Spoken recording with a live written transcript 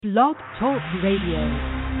Blog Talk Radio.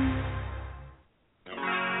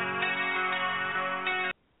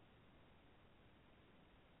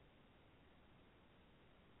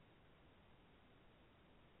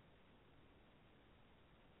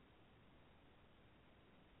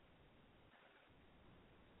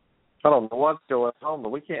 I don't know what's going on, but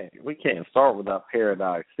we can't start without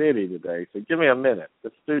Paradise City today. So give me a minute. The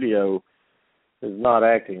studio is not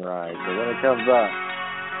acting right. So when it comes up,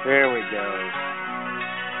 there we go.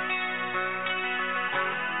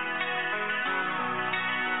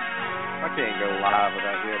 I can't go live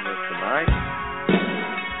without hearing this tonight.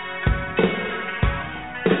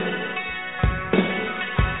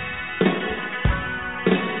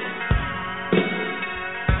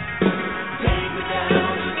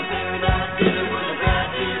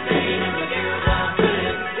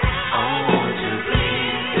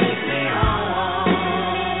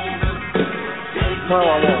 Well,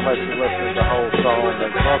 I won't let you listen to the whole song,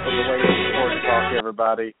 but welcome to Wayne Sports Talk,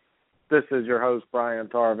 everybody. This is your host, Brian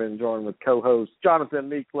Tarvin, joined with co-host Jonathan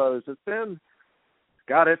Miklos.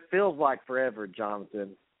 It feels like forever, Jonathan,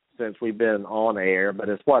 since we've been on air, but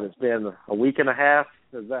it's been a week and a half?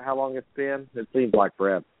 Is that how long it's been? It seems like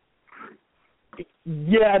forever.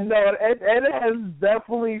 Yeah, no, it has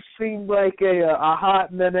definitely seemed like a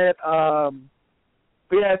hot minute. But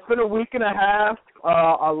yeah, it's been a week and a half.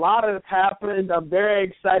 A lot has happened. I'm very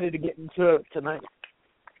excited to get into it tonight.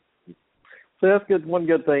 So that's good. One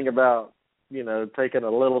good thing about, taking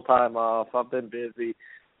a little time off. I've been busy.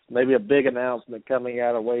 Maybe a big announcement coming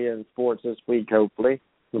out of Weigh-In Sports this week, hopefully,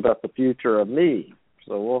 about the future of me.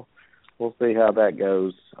 So we'll see how that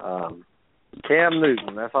goes. Cam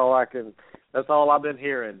Newton, that's all I've been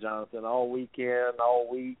hearing, Jonathan, all weekend, all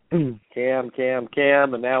week. Cam,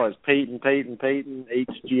 and now it's Peyton,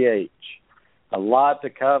 HGH. A lot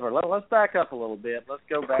to cover. Let's back up a little bit. Let's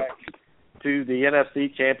go back to the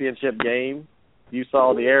NFC Championship game. You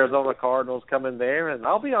saw the Arizona Cardinals come in there, and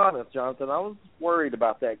I'll be honest, Jonathan, I was worried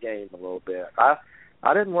about that game a little bit. I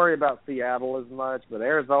didn't worry about Seattle as much, but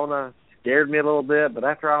Arizona scared me a little bit. But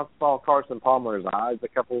after I saw Carson Palmer's eyes a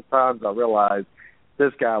couple of times, I realized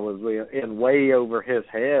this guy was in way over his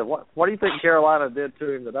head. What do you think Carolina did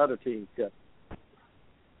to him that other teams couldn't?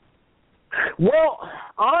 Well,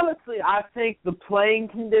 honestly, I think the playing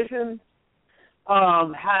conditions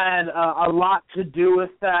had a lot to do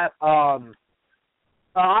with that.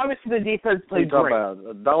 Obviously, the defense played great. Are you talking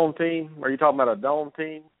about a dome team? Are you talking about a dome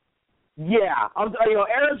team? Yeah.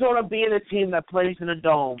 Arizona being a team that plays in a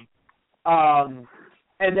dome, and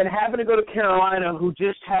then having to go to Carolina, who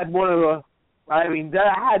just had that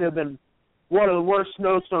had to have been one of the worst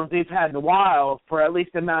snowstorms they've had in a while for at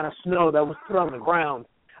least the amount of snow that was put on the ground.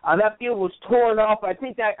 That field was torn up. I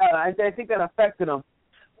think that affected them.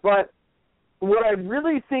 But what I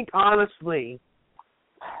really think, honestly,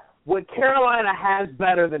 what Carolina has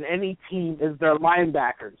better than any team is their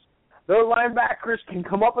linebackers. Their linebackers can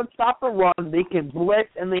come up and stop the run. They can blitz,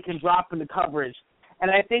 and they can drop into coverage.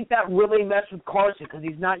 And I think that really messed with Carson because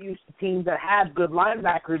he's not used to teams that have good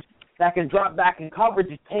linebackers that can drop back in coverage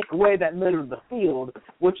and take away that middle of the field,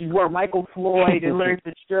 which is where Michael Floyd and Larry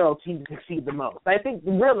Fitzgerald seem to succeed the most. I think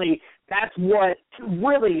really that's what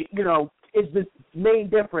really, is the main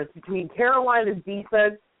difference between Carolina's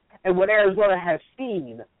defense and what Arizona has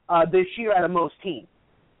seen this year out of most teams.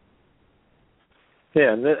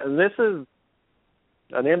 Yeah, and this is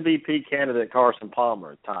an MVP candidate Carson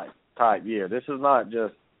Palmer type year. This is not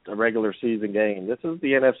just a regular season game. This is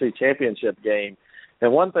the NFC Championship game.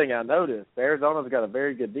 And one thing I noticed, Arizona's got a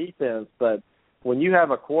very good defense, but when you have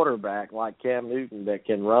a quarterback like Cam Newton that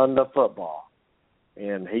can run the football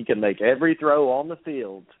and he can make every throw on the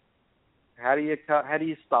field, how do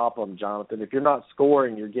you stop him, Jonathan? If you're not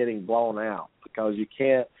scoring, you're getting blown out because you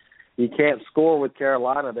can't score with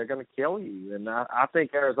Carolina. They're going to kill you. And I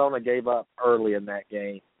think Arizona gave up early in that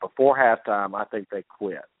game. Before halftime, I think they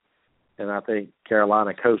quit. And I think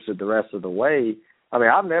Carolina coasted the rest of the way. I mean,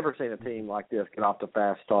 I've never seen a team like this get off to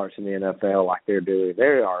fast starts in the NFL like they're doing. They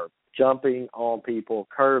are jumping on people,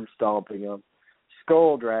 curb stomping them,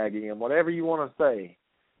 skull dragging them, whatever you want to say,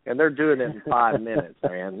 and they're doing it in 5 minutes,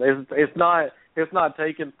 man. It's not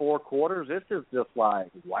taking 4 quarters. This is just like,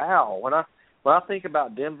 wow. When I think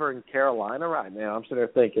about Denver and Carolina right now, I'm sitting there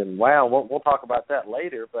thinking, wow. We'll talk about that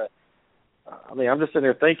later, but I'm just sitting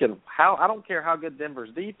there thinking, I don't care how good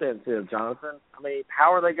Denver's defense is, Jonathan. I mean,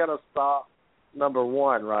 how are they going to stop number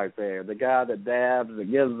one right there, the guy that dabs, that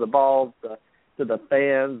gives the balls to the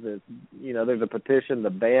fans? There's a petition to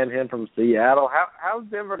ban him from Seattle. How's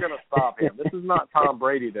Denver going to stop him? This is not Tom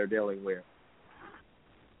Brady they're dealing with.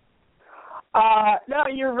 No,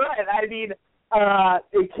 you're right. I mean,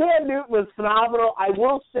 Cam Newton was phenomenal. I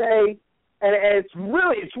will say, and it's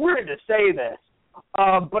weird to say this,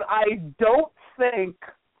 but I don't think,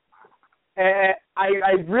 I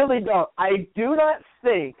really don't. I do not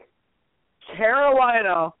think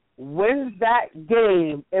Carolina wins that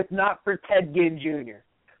game if not for Ted Ginn Jr.,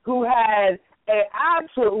 who had an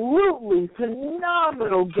absolutely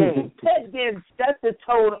phenomenal game. Ted Ginn set the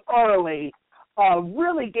tone early,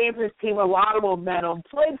 really gave his team a lot of momentum,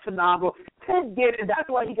 played phenomenal. Ted Ginn, and that's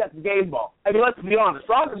why he got the game ball. I mean, let's be honest.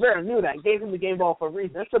 Ron Rivera knew that, gave him the game ball for a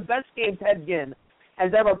reason. That's the best game Ted Ginn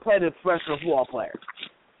has ever played as a professional football player.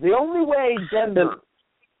 The only way Denver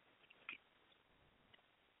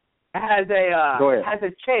has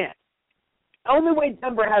a chance. The only way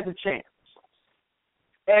Denver has a chance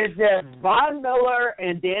is if Von Miller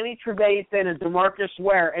and Danny Trevathan and DeMarcus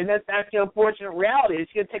Ware, and that's the unfortunate reality,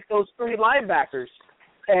 it's going to take those three linebackers,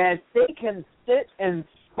 and they can sit and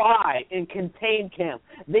spy and contain Cam.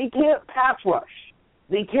 They can't pass rush.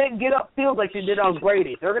 They can't get upfield like they did on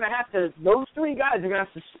Brady. They're going to have to, those three guys are going to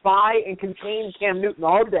have to spy and contain Cam Newton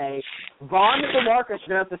all day. Von and DeMarcus are going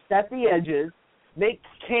to have to set the edges, make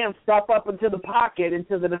Cam step up into the pocket,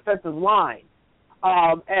 into the defensive line.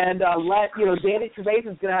 Danny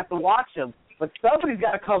Trevathan's going to have to watch him. But somebody's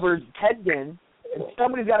got to cover Ted Ginn, and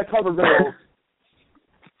somebody's got to cover Bill.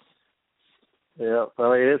 Yeah, I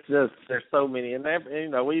mean, it's just, there's so many. And, I have,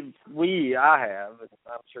 and I'm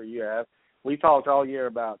sure you have, we talked all year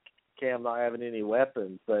about Cam not having any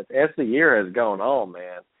weapons, but as the year has gone on,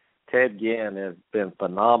 man, Ted Ginn has been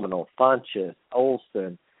phenomenal. Funchess,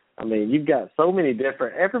 Olsen. I mean, you've got so many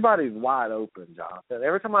different – everybody's wide open, Jonathan.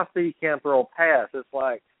 Every time I see Cam throw a pass, it's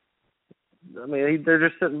like, I mean, they're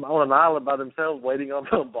just sitting on an island by themselves waiting on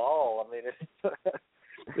the ball. I mean,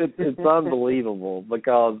 it's unbelievable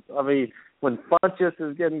because, I mean, when Funchess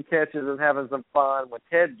is getting catches and having some fun, when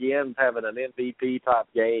Ted Ginn's having an MVP-type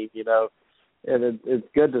game, you know, and it's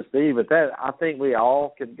good to see. But that, I think we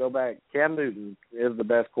all can go back. Cam Newton is the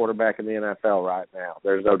best quarterback in the NFL right now.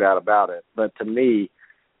 There's no doubt about it. But to me,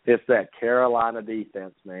 it's that Carolina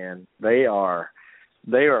defense, man. They are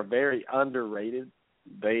very underrated.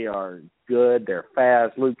 They are good. They're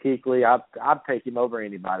fast. Luke Kuechly, I'd take him over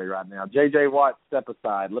anybody right now. J.J. Watt, step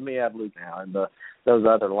aside. Let me have Luke now and those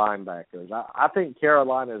other linebackers. I think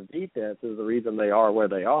Carolina's defense is the reason they are where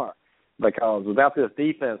they are. Because without this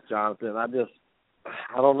defense, Jonathan, I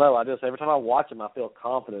don't know. Every time I watch them, I feel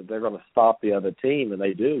confident they're going to stop the other team, and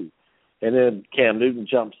they do. And then Cam Newton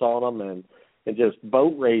jumps on them and just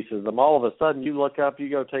boat races them. All of a sudden, you look up,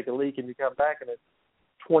 you go take a leak, and you come back, and it's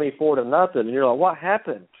 24-0, and you're like, what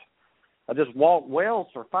happened? I just walked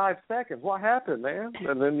Wells for 5 seconds. What happened, man?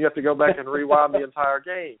 And then you have to go back and rewind the entire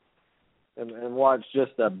game and watch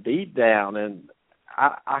just a beat down. And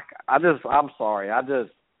I'm sorry.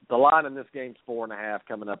 The line in this game's 4.5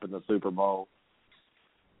 coming up in the Super Bowl.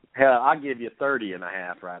 Hell, I give you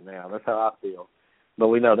 30.5 right now. That's how I feel. But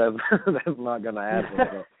we know that's not going to happen.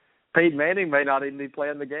 But Peyton Manning may not even be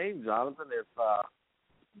playing the game, Jonathan,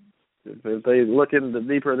 if they look into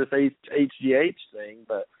deeper this HGH thing.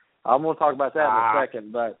 But I'm going to talk about that in a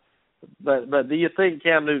second. But do you think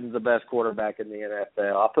Cam Newton's the best quarterback in the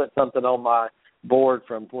NFL? I put something on my board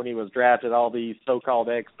from when he was drafted. All these so-called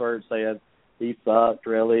experts said he sucked,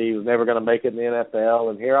 really. He was never going to make it in the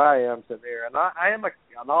NFL. And here I am sitting here. And I am an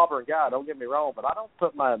Auburn guy, don't get me wrong, but I don't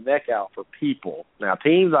put my neck out for people. Now,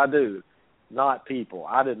 teams I do, not people.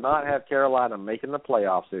 I did not have Carolina making the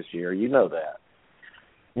playoffs this year. You know that.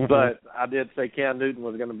 Mm-hmm. But I did say Cam Newton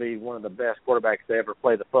was going to be one of the best quarterbacks to ever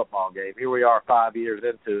play the football game. Here we are 5 years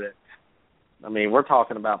into it. I mean, we're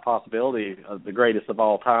talking about possibility of the greatest of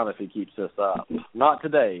all time if he keeps this up. Not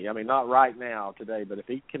today. I mean, not right now today, but if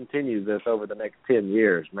he continues this over the next 10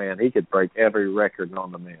 years, man, he could break every record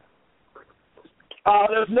known to man.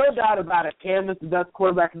 There's no doubt about it. Cam is the best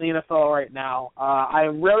quarterback in the NFL right now. I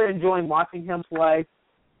am really enjoying watching him play.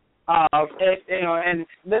 And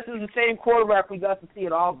this is the same quarterback we got to see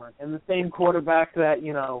at Auburn, and the same quarterback that,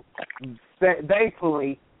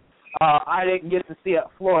 thankfully, I didn't get to see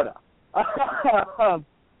at Florida.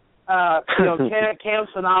 Cam's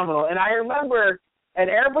phenomenal. And I remember, and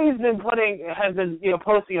everybody's has been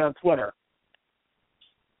posting on Twitter,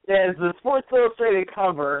 there's the Sports Illustrated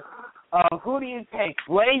cover of who do you take,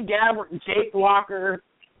 Blaine Gabbert and Jake Locker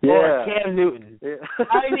or Cam Newton? Yeah.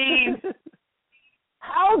 I mean,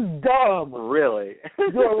 how dumb. Really?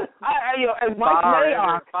 As Mike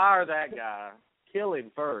Mayock. Fire that guy. Kill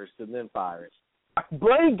him first and then fire him.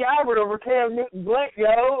 Blaine Gabbert over Cam Newton.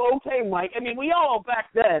 Okay, Mike. I mean, we all back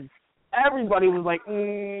then, everybody was like,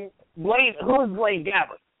 Blaine, who is Blaine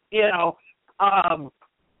Gabbert?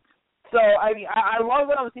 So, I mean, I love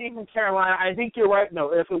what I'm seeing from Carolina. I think you're right,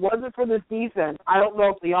 though. If it wasn't for this defense, I don't know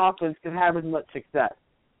if the offense could have as much success.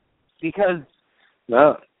 Because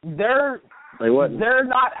they're not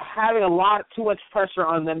having too much pressure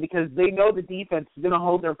on them because they know the defense is going to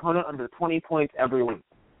hold their opponent under 20 points every week.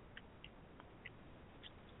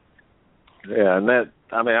 Yeah, and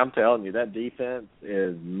I'm telling you, that defense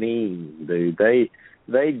is mean, dude. They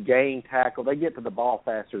gain tackle. They get to the ball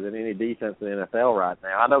faster than any defense in the NFL right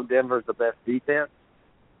now. I know Denver's the best defense.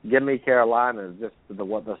 Give me Carolina is just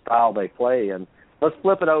the style they play. And let's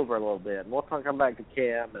flip it over a little bit. And we'll come back to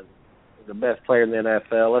Cam and the best player in the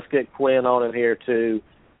NFL. Let's get Quinn on in here, too.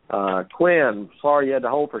 Quinn, sorry you had to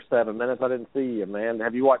hold for 7 minutes. I didn't see you, man.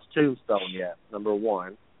 Have you watched Tombstone yet, number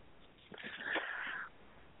one?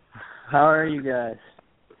 How are you guys?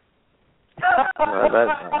 He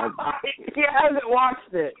hasn't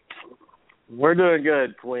watched it. We're doing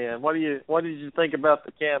good, Quinn. What did you think about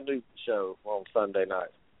the Cam Newton show on Sunday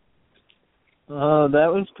night? Oh,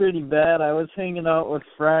 that was pretty bad. I was hanging out with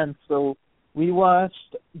friends, so we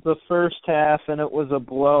watched the first half, and it was a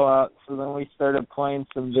blowout. So then we started playing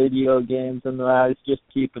some video games, and I was just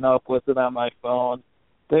keeping up with it on my phone.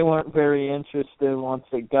 They weren't very interested once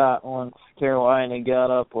Carolina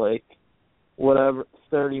got up,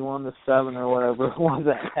 31-7 or whatever it was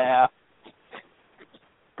at half.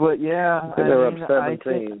 But yeah, they were up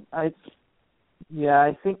 17. I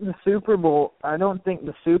think the Super Bowl. I don't think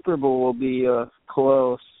the Super Bowl will be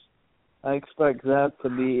close. I expect that to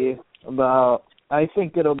be about. I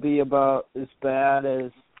think it'll be about as bad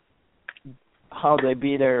as how they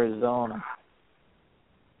beat Arizona.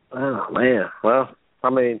 Oh man. Well, I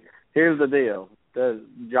mean, here's the deal. Does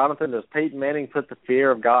Peyton Manning put the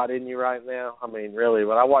fear of God in you right now? I mean, really,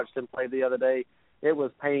 when I watched him play the other day, it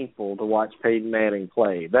was painful to watch Peyton Manning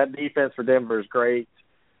play. That defense for Denver is great,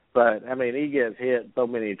 but, I mean, he gets hit so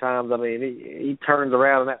many times. I mean, he turns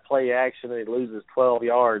around in that play action and he loses 12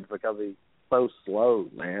 yards because he's so slow,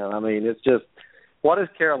 man. I mean, it's just, what is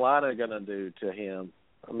Carolina going to do to him?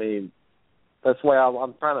 I mean, that's why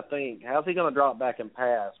I'm trying to think, how's he going to drop back and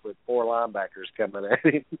pass with 4 linebackers coming at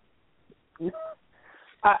him?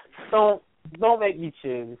 Don't make me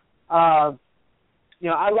choose. I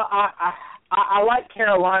like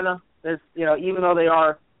Carolina. Even though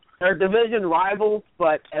they're division rivals,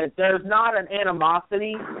 but there's not an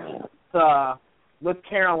animosity with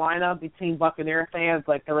Carolina between Buccaneer fans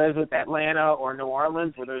like there is with Atlanta or New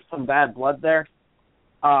Orleans, where there's some bad blood there.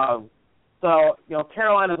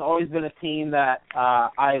 Carolina's always been a team that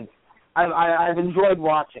I've enjoyed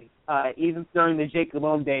watching. Even during the Jake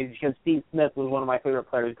Malone days, because Steve Smith was one of my favorite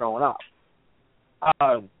players growing up.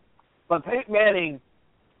 But Peyton Manning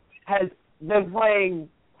has been playing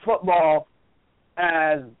football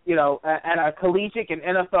at a collegiate and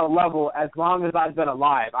NFL level as long as I've been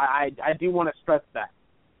alive. I do want to stress that.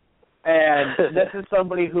 And this is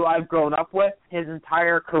somebody who I've grown up with his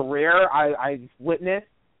entire career. I've witnessed.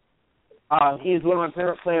 He's one of my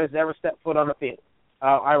favorite players to ever step foot on the field.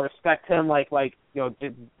 I respect him like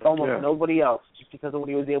almost nobody else just because of what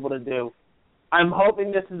he was able to do. I'm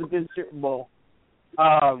hoping this is a good Super Bowl.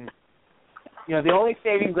 The only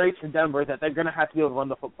saving grace for Denver is that they're going to have to be able to run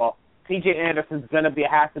the football. C.J. Anderson's going to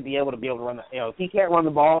have to be able to run the. If he can't run the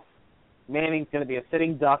ball, Manning's going to be a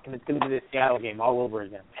sitting duck, and it's going to be the Seattle game all over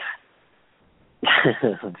again.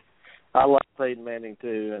 I love Peyton Manning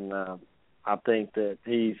too, and I think that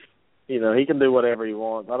he can do whatever he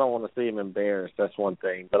wants. I don't want to see him embarrassed. That's one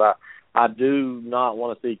thing. But I do not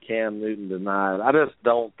want to see Cam Newton denied. I just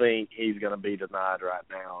don't think he's going to be denied right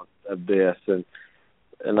now of this.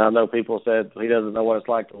 And I know people said he doesn't know what it's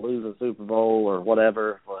like to lose a Super Bowl or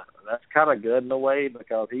whatever. Well, that's kind of good in a way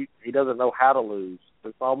because he doesn't know how to lose.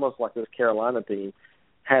 It's almost like this Carolina team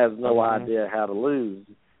has no idea how to lose.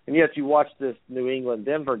 And yet you watch this New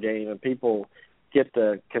England-Denver game and people get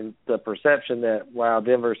the perception that, wow,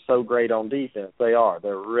 Denver's so great on defense. They are.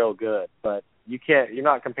 They're real good. But you're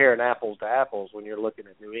not comparing apples to apples when you're looking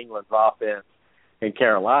at New England's offense and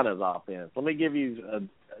Carolina's offense. Let me give you a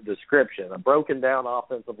description. A broken down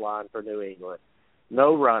offensive line for New England.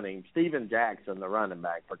 No running. Steven Jackson, the running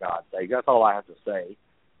back, for God's sake. That's all I have to say.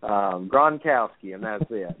 Gronkowski, and that's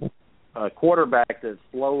it. A quarterback that's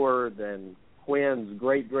slower than Quinn's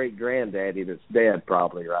great-great-granddaddy that's dead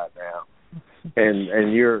probably right now. And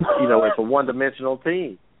it's a one-dimensional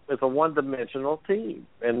team. It's a one-dimensional team.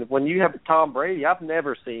 And when you have Tom Brady, I've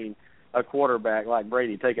never seen a quarterback like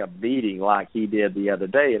Brady take a beating like he did the other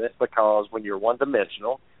day. And it's because when you're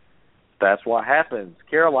one-dimensional, that's what happens.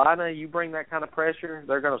 Carolina, you bring that kind of pressure,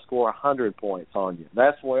 they're going to score 100 points on you.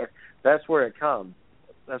 That's where it comes.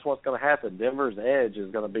 That's what's going to happen. Denver's edge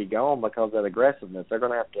is going to be gone because of that aggressiveness. They're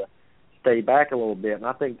going to have to stay back a little bit, and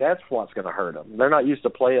I think that's what's going to hurt them. They're not used to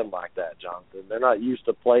playing like that, Jonathan. They're not used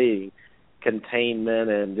to playing containment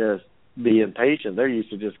and just being patient. They're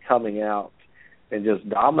used to just coming out and just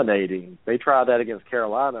dominating. They tried that against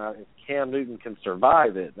Carolina. If Cam Newton can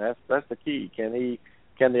survive it, that's the key. Can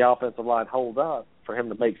the offensive line hold up for him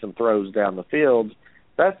to make some throws down the field?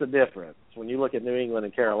 That's the difference. When you look at New England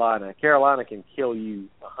and Carolina can kill you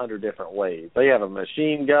 100 different ways. They have a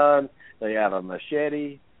machine gun, they have a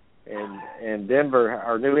machete, and Denver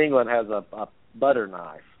or New England has a butter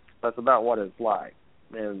knife. That's about what it's like.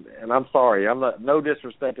 And I'm sorry, I'm not, no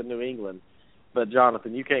disrespect to New England, but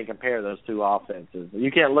Jonathan, you can't compare those two offenses.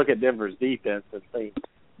 You can't look at Denver's defense and think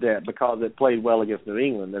that because it played well against New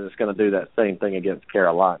England, that it's going to do that same thing against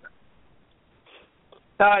Carolina.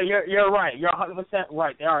 You're right. You're 100%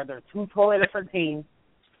 right. They're two totally different teams,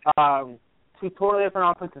 two totally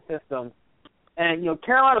different offensive systems. And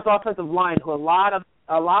Carolina's offensive line, who a lot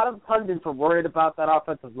of pundits were worried about that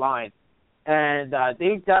offensive line, and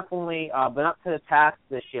they've definitely been up to the task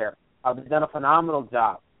this year. They've done a phenomenal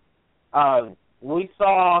job. We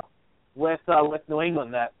saw with New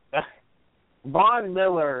England that Von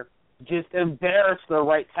Miller just embarrassed the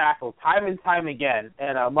right tackle time and time again,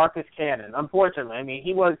 and Marcus Cannon. Unfortunately, I mean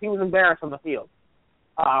he was embarrassed on the field.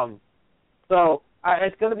 So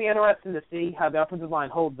it's going to be interesting to see how the offensive line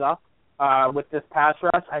holds up with this pass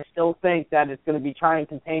rush. I still think that it's going to be trying to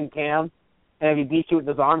contain Cam, and if he beats you with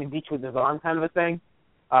his arm, he beats you with his arm kind of a thing.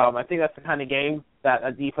 I think that's the kind of game that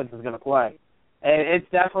a defense is going to play. And it's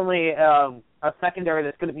definitely a secondary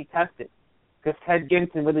that's going to be tested because Ted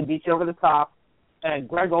Gibson really beats you over the top. And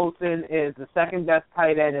Greg Olsen is the second best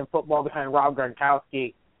tight end in football behind Rob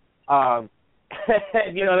Gronkowski.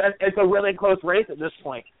 It's a really close race at this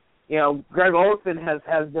point. Greg Olsen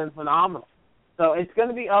has been phenomenal. So it's going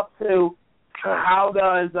to be up to how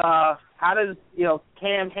does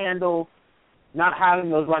Cam handle not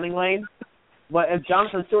having those running lanes. But if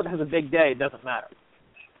Jonathan Stewart has a big day, it doesn't matter.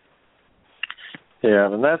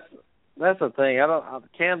 Yeah, and that's the thing.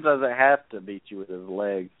 Cam doesn't have to beat you with his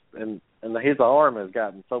legs, and his arm has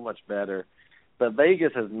gotten so much better. But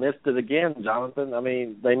Vegas has missed it again, Jonathan. I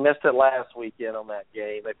mean, they missed it last weekend on that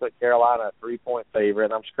game. They put Carolina a 3-point favorite,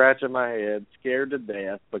 and I'm scratching my head, scared to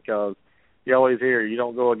death, because you always hear you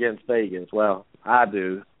don't go against Vegas. Well, I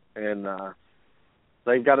do, and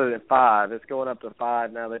they've got it at 5. It's going up to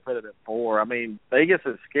 5 now. They put it at 4. I mean, Vegas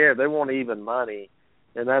is scared. They want even money,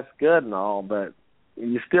 and that's good and all, but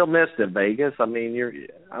you still missed it, Vegas. I mean,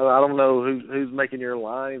 I don't know who's making your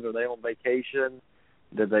lines. Are they on vacation?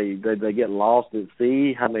 Did they get lost at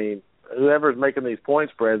sea? I mean, whoever's making these point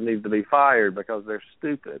spreads needs to be fired because they're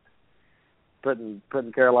stupid. Putting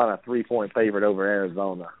Carolina a 3-point favorite over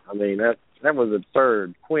Arizona. I mean, that was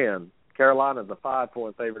absurd. Quinn, Carolina's a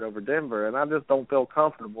 5-point favorite over Denver, and I just don't feel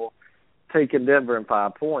comfortable taking Denver in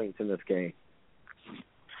 5 points in this game.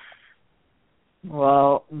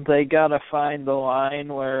 Well, they got to find the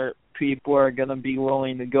line where people are going to be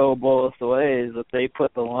willing to go both ways. If they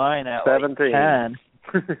put the line at 17. Like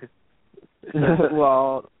 10,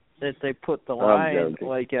 well, if they put the line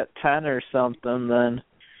like at 10 or something,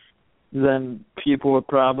 then people would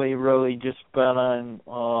probably really just bet on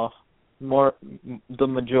more. The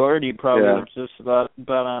majority probably would just bet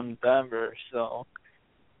on Denver. So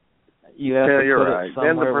you have to you're put right. it somewhere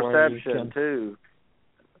and the where you perception can, too.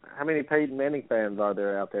 How many Peyton Manning fans are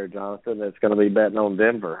there out there, Jonathan, that's going to be betting on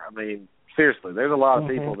Denver? I mean, seriously, there's a lot of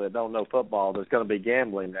people that don't know football that's going to be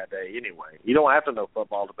gambling that day anyway. You don't have to know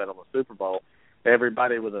football to bet on the Super Bowl.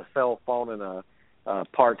 Everybody with a cell phone and a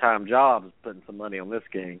part-time job is putting some money on this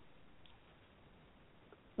game.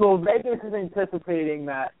 Well, Vegas is anticipating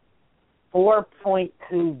that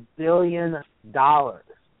 $4.2 billion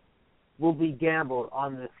will be gambled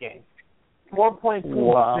on this game.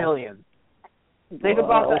 $4.2 billion. Think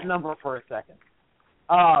about that number for a second.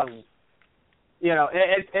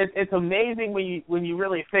 It's amazing when you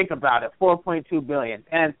really think about it. $4.2 billion,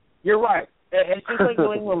 and you're right. It's just like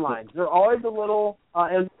New England lines. They're always a little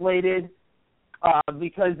inflated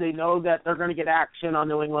because they know that they're going to get action on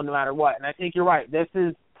New England no matter what. And I think you're right. This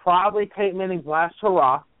is probably Peyton Manning's last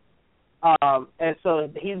hurrah, and so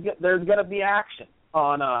there's going to be action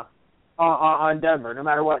on Denver no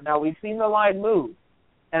matter what. Now we've seen the line move.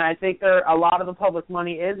 And I think a lot of the public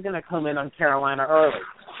money is going to come in on Carolina early.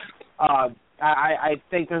 I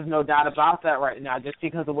think there's no doubt about that right now, just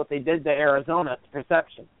because of what they did to Arizona,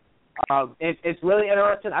 perception. It's really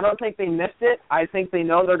interesting. I don't think they missed it. I think they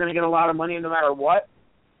know they're going to get a lot of money no matter what.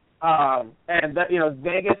 And that,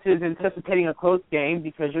 Vegas is anticipating a close game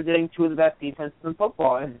because you're getting two of the best defenses in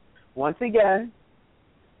football. And once again,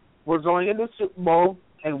 we're going into the Super Bowl,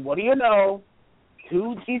 and what do you know?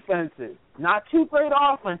 two defenses, not two great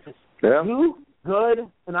offenses. Yeah. Two good,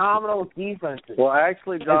 phenomenal defenses. Well,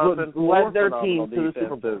 actually, Jonathan, led their team to the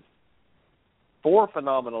Super Bowl. 4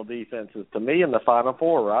 phenomenal defenses to me in the Final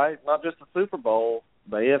Four, right? Not just the Super Bowl,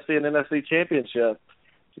 the AFC and NFC Championship.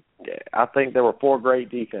 I think there were 4 great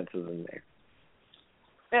defenses in there.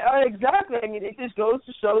 Exactly. I mean, it just goes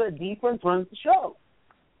to show that defense runs the show.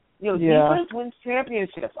 Defense wins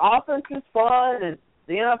championships. Offense is fun, and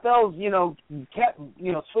the NFL's, kept,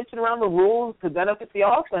 switching around the rules to benefit the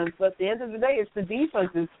offense. But at the end of the day, it's the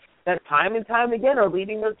defenses that time and time again are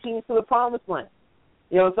leading their teams to the promised land.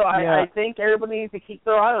 So I think everybody needs to keep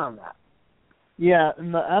their eye on that. Yeah,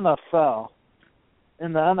 in the NFL.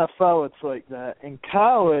 It's like that. In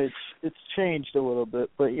college, it's changed a little bit.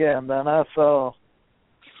 But, yeah, in the NFL,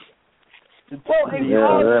 in college,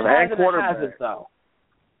 it has it, though.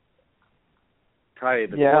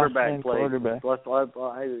 Quarterback play.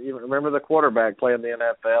 Remember the quarterback playing the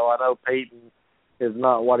NFL. I know Peyton is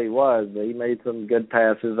not what he was, but he made some good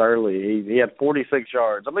passes early. He had 46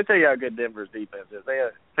 yards. Let me tell you how good Denver's defense is.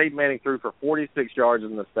 Peyton Manning threw for 46 yards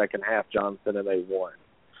in the second half, Johnson, and they won.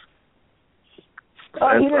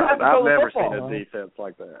 I've never seen a defense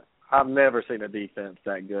like that. I've never seen a defense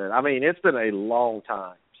that good. I mean, it's been a long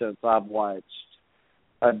time since I've watched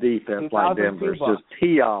a defense like Denver's just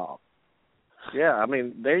tee off. Yeah, I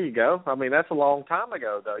mean, there you go. I mean, that's a long time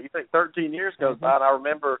ago, though. You think 13 years goes by, and I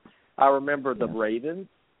remember the Ravens.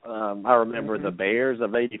 I remember the Bears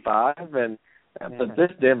of '85, but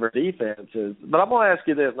this Denver defense is. But I'm going to ask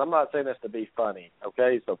you this, and I'm not saying this to be funny,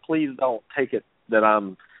 okay? So please don't take it that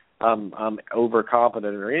I'm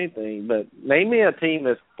overconfident or anything. But name me a team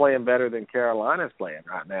that's playing better than Carolina's playing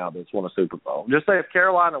right now that's won a Super Bowl. Just say if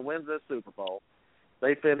Carolina wins this Super Bowl,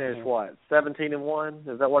 they finish 17-1.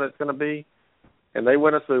 Is that what it's going to be? And they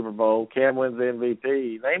win a Super Bowl. Cam wins the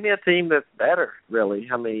MVP. Name me a team that's better, really.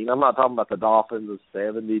 I mean, I'm not talking about the Dolphins of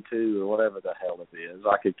 72 or whatever the hell it is.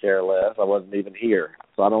 I could care less. I wasn't even here,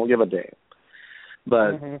 so I don't give a damn.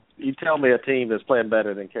 But you tell me a team that's playing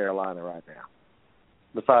better than Carolina right now.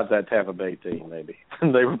 Besides that Tampa Bay team, maybe.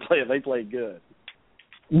 They played good.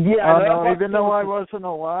 Yeah, even though I wasn't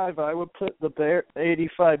alive, I would put the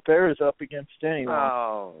 85 Bears up against anyone.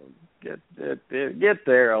 Oh, get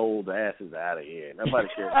their old asses out of here. Nobody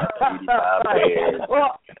cares about the 85 Bears.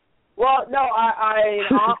 Well, no, I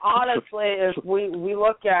honestly, if we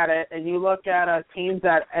look at it, and you look at teams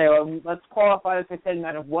that let's qualify as a team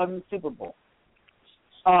that have won the Super Bowl.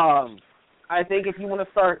 I think if you want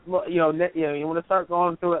to start, you want to start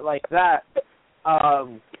going through it like that.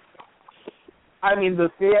 I mean, the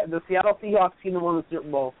Seattle Seahawks team that won the Super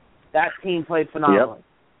Bowl, that team played phenomenally.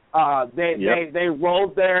 Yep. They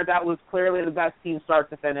rolled there. That was clearly the best team start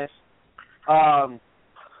to finish. Hold on.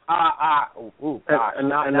 I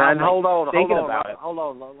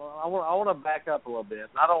want to back up a little bit.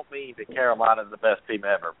 I don't mean that Carolina's the best team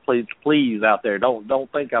ever. Please, out there,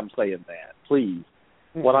 don't think I'm saying that. Please.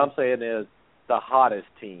 What I'm saying is the hottest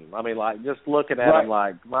team. I mean, like, just looking at them,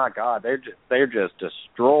 like, my God, they're just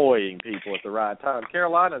destroying people at the right time.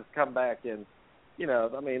 Carolina's come back and,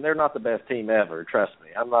 I mean, they're not the best team ever. Trust me.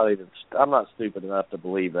 I'm not stupid enough to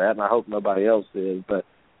believe that, and I hope nobody else is. But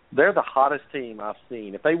they're the hottest team I've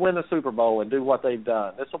seen. If they win the Super Bowl and do what they've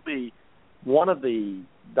done, this will be one of the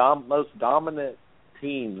most dominant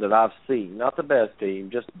teams that I've seen. Not the best team,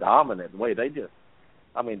 just dominant. The way they just.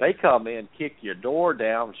 I mean, they come in, kick your door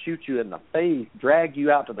down, shoot you in the face, drag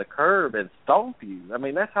you out to the curb, and stomp you. I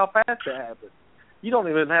mean, that's how fast it happens. You don't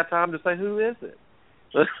even have time to say, who is it?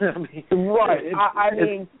 I mean,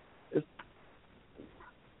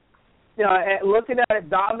 looking at it,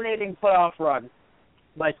 dominating playoff run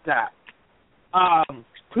like that,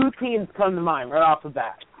 two teams come to mind right off the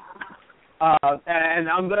bat. And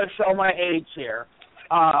I'm going to show my age here.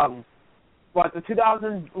 But the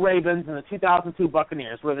 2000 Ravens and the 2002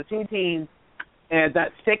 Buccaneers were the two teams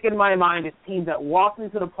that stick in my mind as teams that walked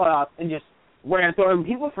into the playoffs and just ran through. And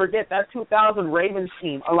people forget that 2000 Ravens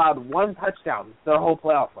team allowed one touchdown their whole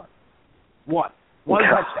playoff run. One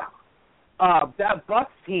touchdown. That Bucs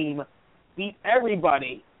team beat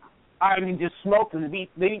everybody. I mean, just smoked them. They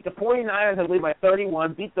beat the 49ers, I believe, by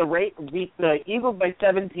 31, beat the Eagles by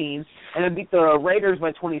 17, and then beat the Raiders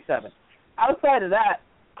by 27. Outside of that,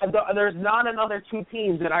 there's not another two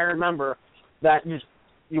teams that I remember that just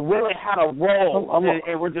you really had a roll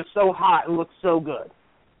and were just so hot and looked so good.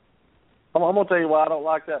 I'm going to tell you why I don't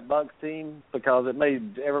like that Bucs team, because it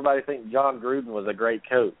made everybody think John Gruden was a great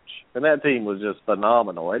coach. And that team was just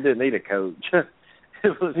phenomenal. They didn't need a coach.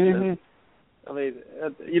 It was just, I mean,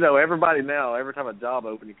 everybody now, every time a job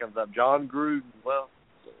opening comes up, John Gruden, well,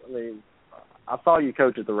 I mean, I saw you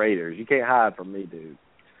coach at the Raiders. You can't hide from me, dude.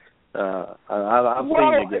 I've seen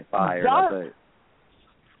you get fired, I think.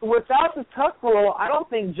 Without the Tuck rule, I don't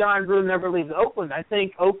think John Gruden ever leaves Oakland. I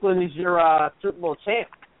think Oakland is your Super Bowl champ.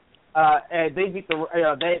 And they beat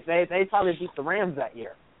they probably beat the Rams that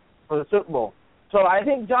year for the Super Bowl. So I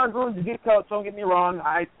think John Gruden's a good coach. Don't get me wrong.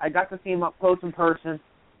 I got to see him up close in person.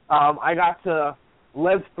 I got to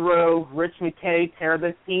live through Rich McKay tear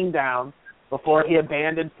this team down before he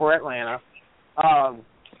abandoned for Atlanta.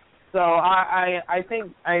 So I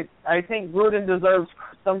think Gruden deserves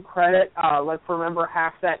some credit. Let's remember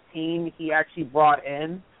half that team he actually brought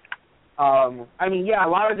in. I mean, yeah, a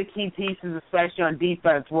lot of the key pieces, especially on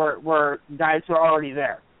defense, were guys who are already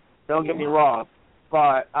there. Don't get me wrong,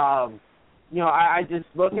 but I just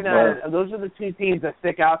looking at it, those are the two teams that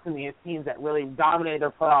stick out to me as teams that really dominated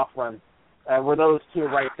their playoff run. Were those two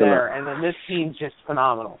right there, and then this team's just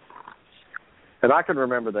phenomenal. And I can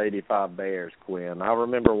remember the '85 Bears, Quinn. I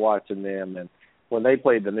remember watching them, and when they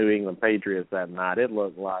played the New England Patriots that night, it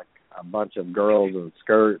looked like a bunch of girls in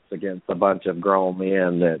skirts against a bunch of grown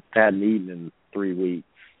men that hadn't eaten in 3 weeks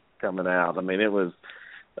coming out. I mean, it was.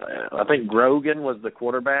 I think Grogan was the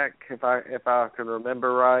quarterback, if I can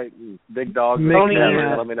remember right. Big Dog. Tony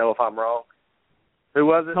Eason. Let me know if I'm wrong. Who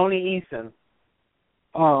was it? Tony Eason.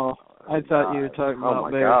 Oh, I thought you were talking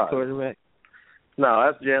about Bears quarterback. No,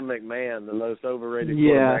 that's Jim McMahon, the most overrated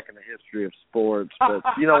quarterback in the history of sports. But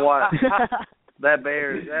you know what? that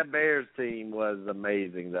Bears team was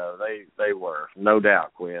amazing, though. They were, no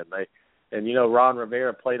doubt, Quinn. Ron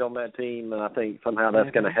Rivera played on that team, and I think somehow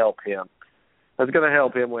that's going to help him. That's going to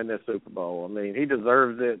help him win this Super Bowl. I mean, he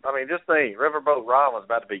deserves it. I mean, just think, Riverboat Ron was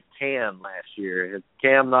about to be Cam last year. Had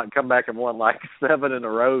Cam not come back and won like 7 in a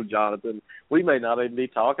row, Jonathan, we may not even be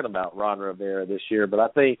talking about Ron Rivera this year. But I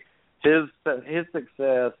think his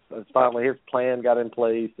success, finally his plan got in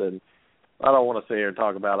place, and I don't want to sit here and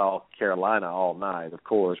talk about all Carolina all night, of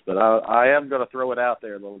course, but I am going to throw it out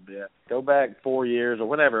there a little bit. Go back 4 years or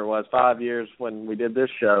whenever it was, 5 years when we did this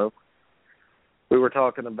show, we were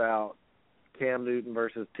talking about Cam Newton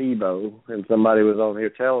versus Tebow, and somebody was on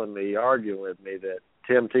here telling me, arguing with me, that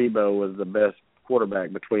Tim Tebow was the best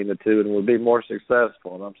quarterback between the two and would be more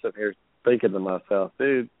successful. And I'm sitting here thinking to myself,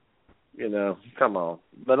 dude, come on.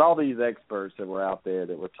 But all these experts that were out there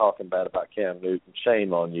that were talking bad about Cam Newton,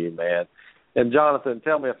 shame on you, man. And Jonathan,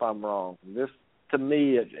 tell me if I'm wrong. This, to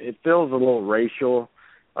me, it feels a little racial,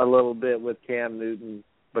 a little bit with Cam Newton,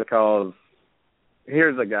 because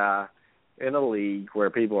here's a guy in a league where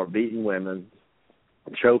people are beating women,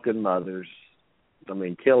 choking mothers,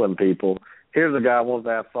 killing people. Here's a guy who wants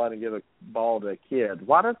to have fun and give a ball to a kid.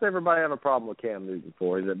 Why does everybody have a problem with Cam Newton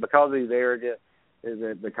for? Is it because he's arrogant? Is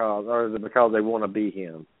it because they want to be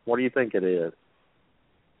him? What do you think it is?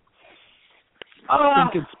 I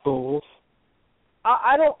think it's both.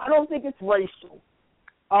 I don't think it's racial.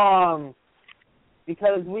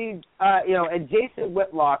 Because and Jason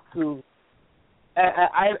Whitlock, who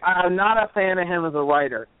I'm not a fan of him as a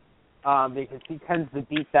writer, because he tends to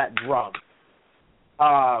beat that drum.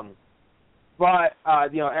 But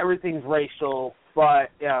everything's racial.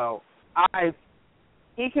 But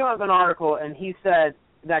he came up with an article and he said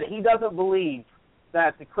that he doesn't believe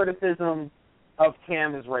that the criticism of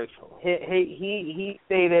Cam is racial. He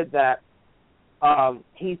stated that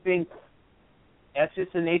he thinks that's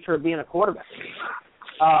just the nature of being a quarterback.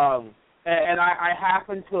 And I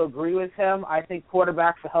happen to agree with him. I think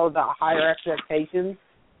quarterbacks are held to higher expectations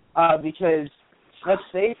because, let's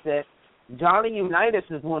face it, Johnny Unitas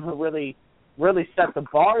is one who really set the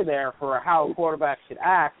bar there for how a quarterback should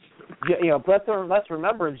act. Let's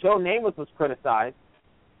remember, Joe Namath was criticized.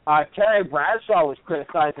 Terry Bradshaw was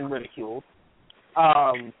criticized and ridiculed.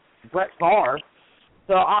 Brett Favre.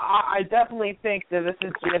 So I definitely think that this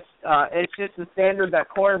is just a standard that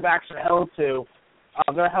quarterbacks are held to.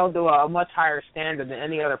 They're held to a much higher standard than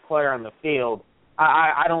any other player on the field.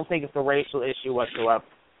 I don't think it's a racial issue whatsoever.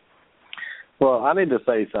 Well, I need to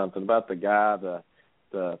say something about the guy,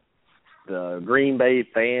 the Green Bay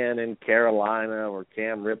fan in Carolina, where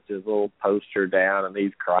Cam ripped his little poster down and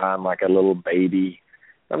he's crying like a little baby.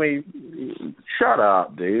 Shut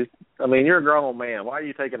up, dude. You're a grown man. Why are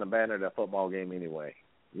you taking a banner to a football game anyway?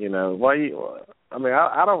 I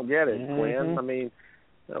don't get it, Quinn.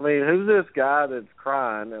 Who's this guy that's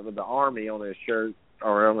crying with the Army on his shirt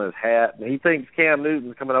or on his hat? And he thinks Cam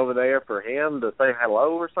Newton's coming over there for him to say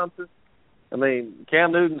hello or something?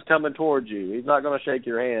 Cam Newton's coming towards you. He's not going to shake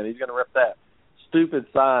your hand. He's going to rip that stupid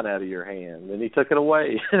sign out of your hand. And he took it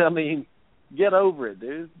away. Get over it,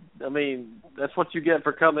 dude. That's what you get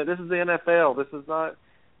for coming. This is the NFL. This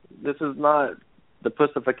is not the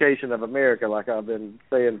pussification of America, like I've been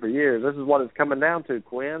saying for years. This is what it's coming down to,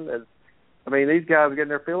 Quinn. I mean, these guys are getting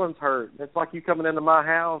their feelings hurt. It's like you coming into my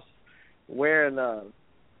house wearing a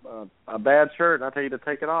bad shirt, and I tell you to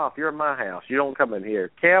take it off. You're in my house. You don't come in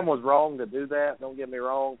here. Cam was wrong to do that. Don't get me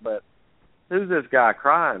wrong, but who's this guy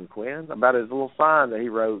crying, Quinn, about his little sign that he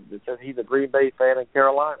wrote that says he's a Green Bay fan in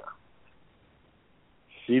Carolina?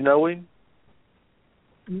 Do you know him?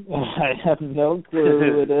 I have no clue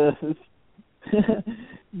who it is.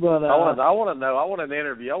 But I want to know. I want an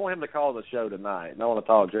interview. I want him to call the show tonight, and I want to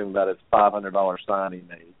talk to him about his $500 sign he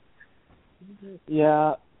made.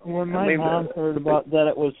 Yeah, when my mom heard about that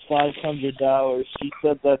it was $500, she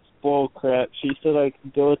said that's bull crap. She said I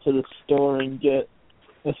could go to the store and get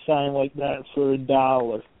a sign like that for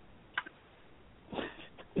 $1.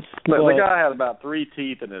 But the guy had about 3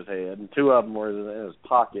 teeth in his head, and 2 of them were in his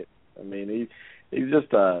pocket. I mean, he's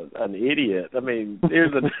just an idiot. I mean,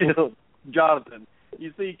 here's the deal, Jonathan.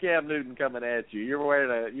 You see Cam Newton coming at you.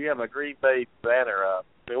 You have a Green Bay banner up.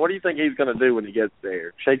 I mean, what do you think he's going to do when he gets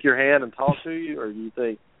there? Shake your hand and talk to you, or do you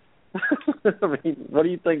think? I mean, what do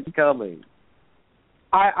you think's coming?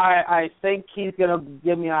 I think he's going to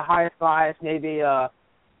give me a high five, maybe a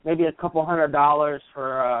couple $100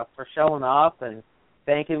 for showing up and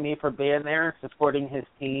thanking me for being there and supporting his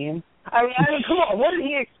team. I mean, come on, what did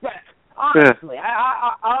he expect? Honestly,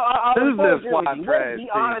 who's this white trash piece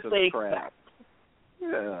of crap?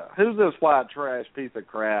 Yeah, who's this white trash piece of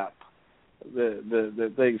crap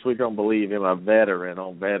that thinks we're going to believe him a veteran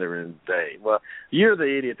on Veterans Day? Well, you're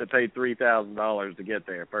the idiot that paid $3,000 to get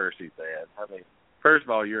there first, he said. I mean, first of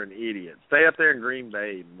all, you're an idiot. Stay up there in Green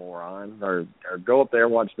Bay, moron, or go up there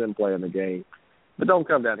and watch them play in the game. But don't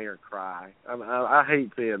come down here and cry. I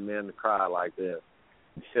hate seeing men cry like this.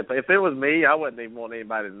 If it was me, I wouldn't even want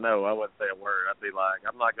anybody to know. I wouldn't say a word. I'd be like,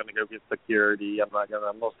 I'm not going to go get security. I'm going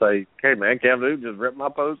to say, hey, man, Cam Newton just ripped my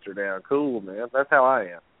poster down. Cool, man. That's how I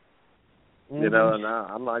am. Mm-hmm. You know, and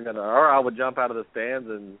I'm not going to, or I would jump out of the stands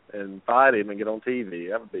and fight him and get on TV.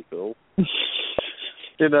 That would be cool.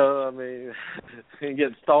 You know, I mean, and get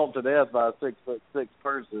stomped to death by a 6'6"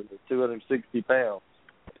 person that's 260 pounds.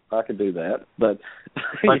 I could do that. But,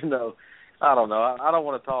 you know, I don't know. I don't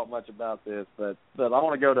want to talk much about this, but I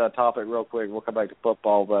want to go to a topic real quick. We'll come back to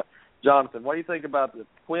football. But, Jonathan, what do you think about the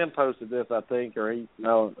 – Quinn posted this, I think, or he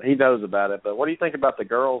knows about it. But what do you think about the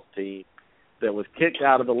girls' team that was kicked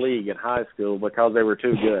out of the league in high school because they were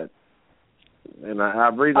too good? And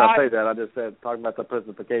the reason I say that, I just said, talking about the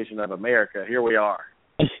pussification of America, here we are.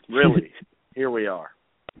 Really, here we are.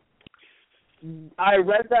 I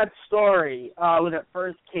read that story when it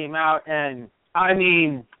first came out, and, I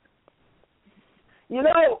mean – you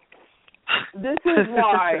know, this is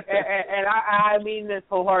why, and I mean this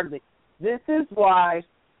wholeheartedly, this is why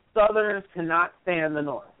Southerners cannot stand the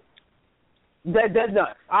North. Dead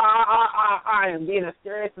nuts. I am being as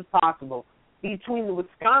serious as possible. Between the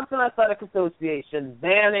Wisconsin Athletic Association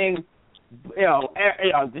banning,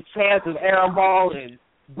 the chance of air ball and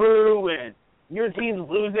boo and your team's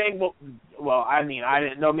losing, well, I mean, I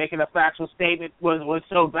didn't know making a factual statement was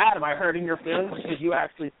so bad. Am I hurting your feelings? Because you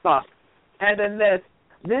actually suck. And then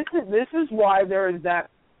this is why there is that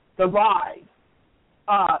divide.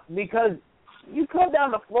 Because you come down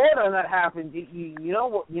to Florida and that happens, you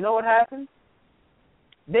know what happens?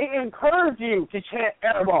 They encourage you to chant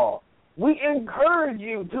airball. We encourage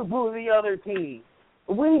you to boo the other team.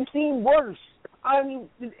 We've seen worse. I mean,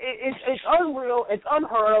 it's unreal. It's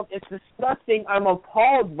unheard of. It's disgusting. I'm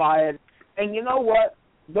appalled by it. And you know what?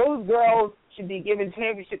 Those girls should be given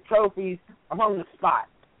championship trophies on the spot.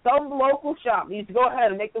 Some local shop needs to go ahead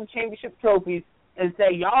and make them championship trophies and say,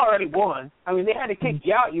 y'all already won. I mean, they had to kick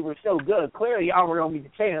you out. You were so good. Clearly, y'all were going to be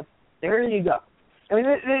the champs. There you go. I mean,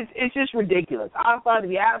 it's just ridiculous. I find it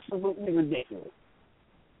to be absolutely ridiculous.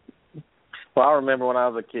 Well, I remember when I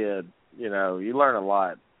was a kid, you learn a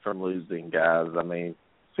lot from losing, guys. I mean,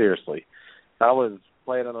 seriously. I was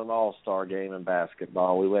playing in an all-star game in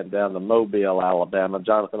basketball. We went down to Mobile, Alabama.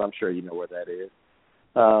 Jonathan, I'm sure you know where that is.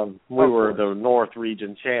 We were the North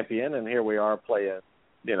Region champion, and here we are playing.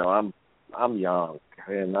 I'm young,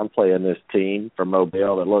 and I'm playing this team from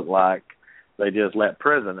Mobile that looked like they just let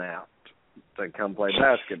prison out to come play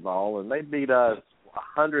basketball, and they beat us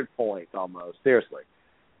 100 points almost. Seriously,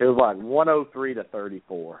 it was like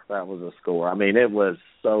 103-34. That was the score. I mean, it was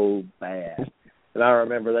so bad. And I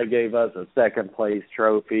remember they gave us a second place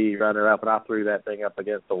trophy, runner-up, and I threw that thing up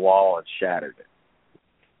against the wall and shattered it.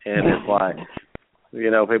 And it's like,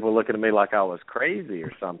 people looking at me like I was crazy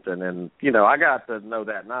or something. And, I got to know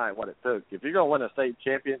that night what it took. If you're going to win a state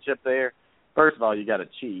championship there, first of all, you got to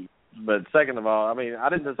cheat. But second of all, I mean, I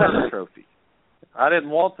didn't deserve the trophy. I didn't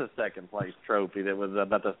want the second place trophy that was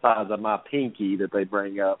about the size of my pinky that they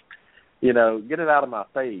bring up. You know, get it out of my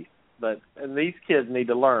face. And these kids need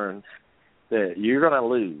to learn that you're going to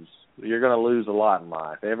lose. You're going to lose a lot in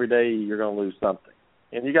life. Every day you're going to lose something.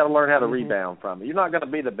 And you got to learn how to rebound from it. You're not going to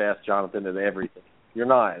be the best, Jonathan, at everything. You're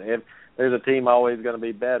not. If there's a team always going to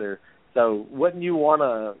be better. So wouldn't you want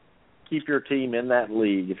to keep your team in that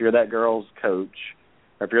league if you're that girl's coach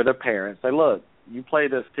or if you're the parent? Say, look, you play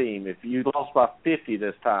this team. If you lost by 50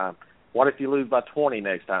 this time, what if you lose by 20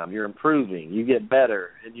 next time? You're improving. You get better,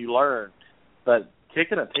 and you learn. But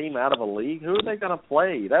kicking a team out of a league, who are they going to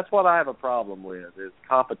play? That's what I have a problem with is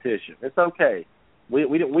competition. It's okay.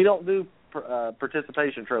 We don't do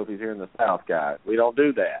participation trophies here in the South, guys. We don't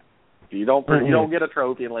do that. You don't get a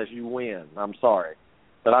trophy unless you win. I'm sorry.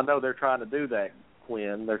 But I know they're trying to do that,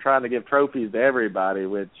 Quinn. They're trying to give trophies to everybody,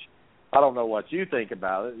 which I don't know what you think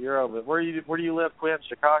about it. You're over. Where do you live, Quinn?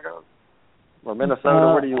 Chicago or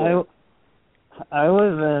Minnesota? Where do you live? I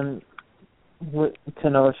live in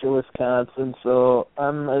Kenosha, Wisconsin, so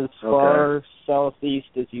I'm as far southeast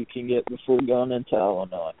as you can get before going into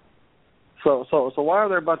Illinois. So why are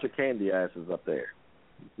there a bunch of candy asses up there?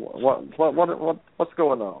 What's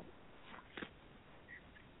going on?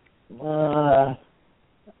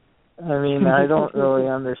 I mean, I don't really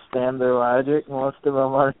understand their logic. Most of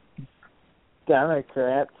them are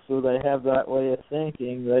Democrats, so they have that way of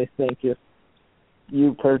thinking. They think if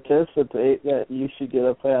you participate that you should get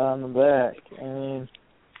a pat on the back. I mean,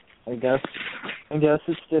 I guess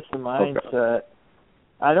it's just a mindset. Okay.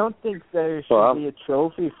 I don't think there should be a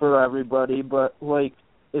trophy for everybody, but like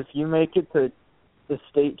if you make it to the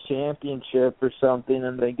state championship or something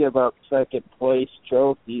and they give up second place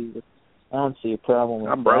trophies, I don't see a problem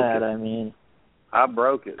with that. I mean, I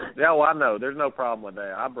broke it. Yeah, well, I know. There's no problem with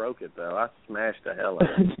that. I broke it, though. I smashed the hell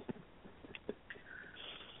out of it.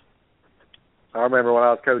 I remember when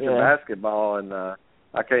I was coaching basketball, and I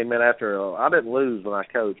came in after I didn't lose when I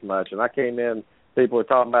coached much, and I came in, people were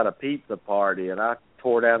talking about a pizza party, and I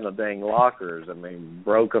tore down the dang lockers. I mean,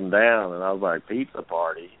 broke them down, and I was like, pizza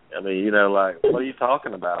party? I mean, you know, like, what are you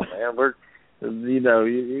talking about, man?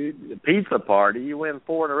 Pizza party. You win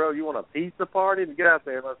 4 in a row. You want a pizza party? Get out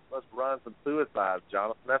there and let's run some suicides,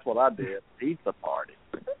 Jonathan. That's what I did. Pizza party.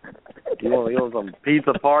 You want some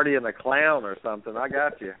pizza party and a clown or something? I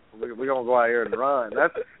got you. We're gonna go out here and run.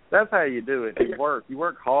 That's how you do it. You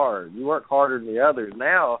work hard. You work harder than the others.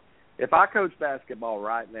 Now, if I coach basketball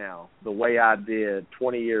right now the way I did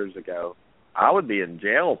 20 years ago, I would be in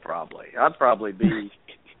jail probably. I'd probably be.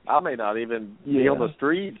 I may not even be on the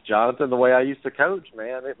streets, Jonathan, the way I used to coach,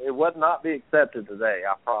 man. It would not be accepted today,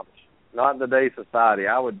 I promise you. Not in today's society.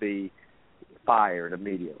 I would be fired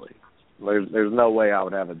immediately. There's no way I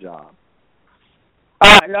would have a job.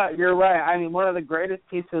 No, you're right. I mean, one of the greatest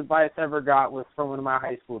pieces of advice I ever got was from one of my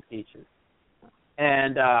high school teachers.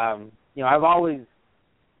 And, I've always,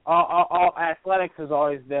 all athletics has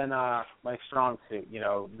always been my strong suit,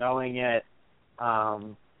 knowing it. I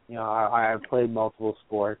played multiple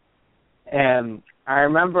sports. And I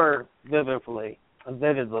remember vividly,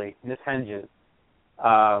 Miss Henges,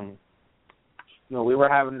 we were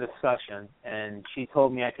having a discussion, and she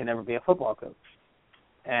told me I could never be a football coach.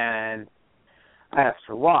 And I asked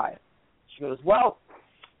her why. She goes, well,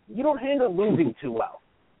 you don't handle losing too well.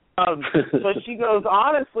 So she goes,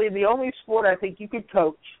 honestly, the only sport I think you could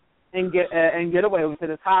coach and get away with it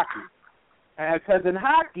is hockey. Because in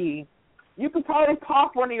hockey, you could probably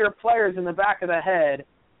pop one of your players in the back of the head,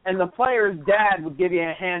 and the player's dad would give you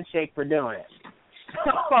a handshake for doing it.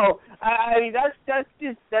 So, I mean, that's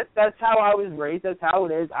how I was raised. That's how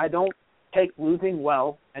it is. I don't take losing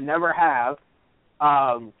well. I never have.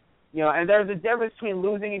 And there's a difference between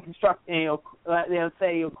losing and constructive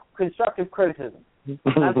criticism.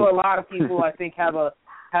 That's what a lot of people, I think, have a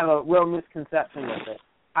real misconception with it.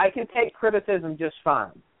 I can take criticism just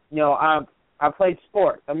fine. I played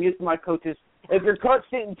sports. I'm used to my coaches. If your coach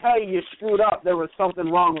didn't tell you screwed up, there was something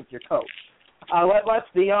wrong with your coach. Let's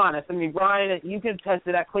be honest. I mean, Brian, you can test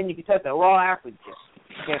it. Quinn, you can test it. We're all athletes here.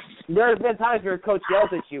 Okay? There's been times where your coach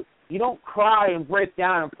yells at you. You don't cry and break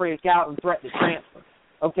down and freak out and threaten to transfer.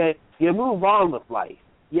 Okay? You move on with life.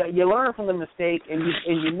 You learn from the mistake and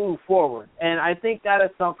you move forward. And I think that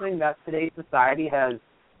is something that today's society has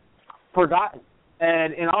forgotten.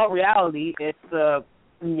 And in all reality, it's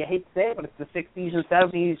you hate to say it, but it's the 60s and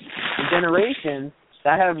 70s generations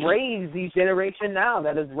that have raised these generation now,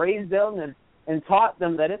 that has raised them and taught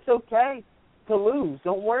them that it's okay to lose.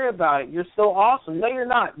 Don't worry about it. You're so awesome. No, you're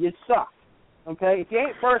not. You suck. Okay? If you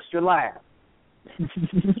ain't first, you're last.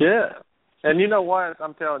 Yeah. And you know what?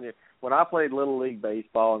 I'm telling you, when I played Little League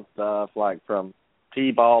baseball and stuff, like from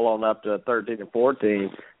T-ball on up to 13 and 14,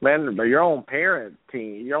 man, but your own parents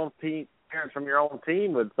from your own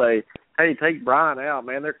team would say, hey, take Brian out,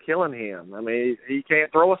 man. They're killing him. I mean, he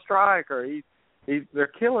can't throw a strike, or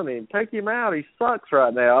they're killing him. Take him out. He sucks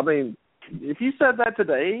right now. I mean, if you said that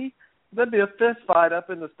today, there'd be a fist fight up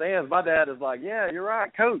in the stands. My dad is like, yeah, you're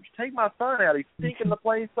right, Coach. Take my son out. He's stinking the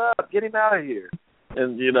place up. Get him out of here.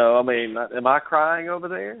 And, you know, I mean, am I crying over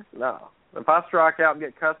there? No. If I strike out and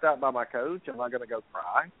get cussed out by my coach, am I going to go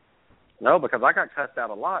cry? No, because I got cussed out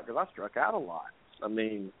a lot because I struck out a lot. I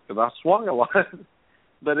mean, because I swung a lot.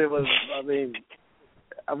 But it was, I mean,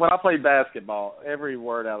 when I played basketball, every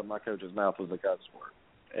word out of my coach's mouth was a cuss word.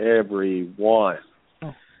 Every one.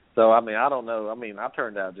 So, I mean, I don't know. I mean, I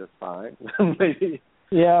turned out just fine.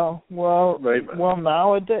 Yeah, well,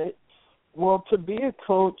 nowadays, to be a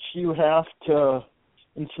coach, you have to,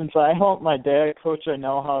 and since I helped my dad coach, I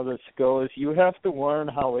know how this goes. You have to learn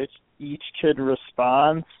how each kid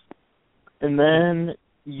responds, and then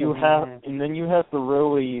you have to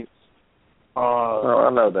really I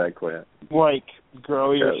know that, Quinn. Like,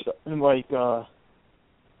 grow yourself, like,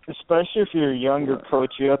 especially if you're a younger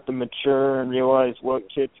coach, you have to mature and realize what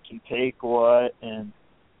kids can take what, and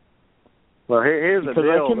well, here's the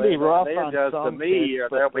deal. It can be rough they on adjust some to me,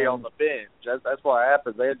 kids, or they'll be on the bench. That's what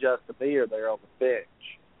happens. They adjust to me, or they're on the bench.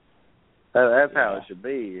 That's how it should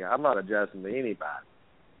be. I'm not adjusting to anybody.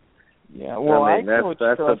 Yeah, well, I coach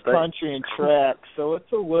cross country and track, so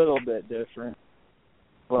it's a little bit different.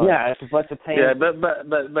 But, yeah, it's a bunch of pain. Yeah,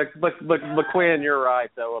 but Quinn, you're right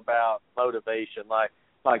though about motivation. Like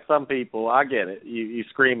some people, I get it. You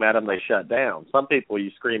scream at them, they shut down. Some people, you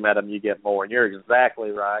scream at them, you get more. And you're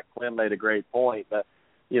exactly right. Quinn made a great point. But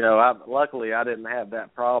you know, luckily I didn't have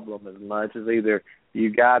that problem as much as either you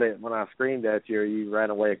got it when I screamed at you, or you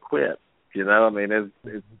ran away and quit. You know, I mean,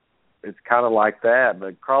 it's kind of like that.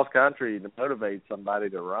 But cross country to motivate somebody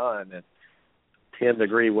to run and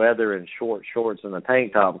 10-degree weather and short shorts and a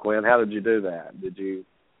tank top, Quinn. How did you do that? Did you?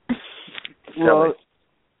 Well,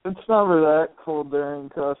 it's never that cold during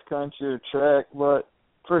cross country or track, but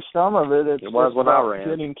for some of it was when I ran.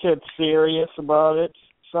 Getting kids serious about it.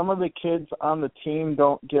 Some of the kids on the team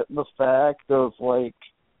don't get the fact of like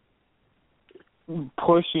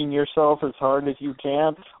pushing yourself as hard as you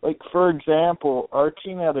can. Like, for example, our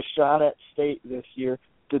team had a shot at state this year.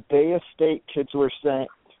 The day of state, kids were saying,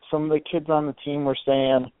 some of the kids on the team were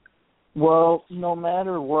saying, well, no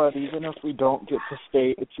matter what, even if we don't get to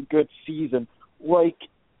state, it's a good season. Like,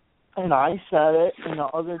 and I said it, and the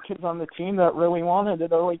other kids on the team that really wanted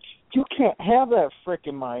it are like, you can't have that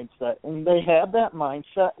freaking mindset. And they had that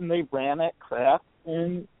mindset, and they ran at crap,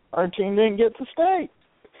 and our team didn't get to state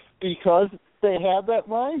because they had that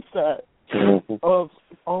mindset of,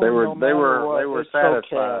 they were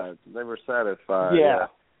satisfied. Okay. They were satisfied. Yeah.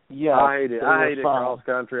 I hated cross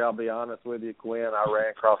country. I'll be honest with you, Quinn. I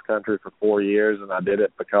ran cross country for 4 years, and I did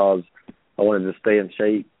it because I wanted to stay in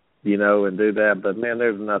shape, you know, and do that. But man,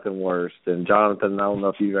 there's nothing worse than Jonathan. I don't know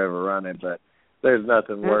if you've ever run it, but there's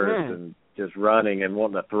nothing worse than just running and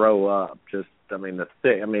wanting to throw up.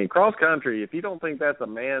 Cross country. If you don't think that's a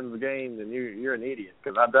man's game, then you're an idiot.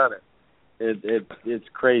 Because I've done it. It's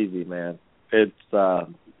crazy, man.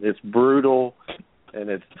 It's brutal. And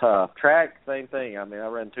it's tough. Track, same thing. I mean, I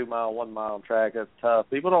ran 2 mile, 1 mile track. That's tough.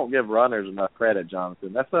 People don't give runners enough credit,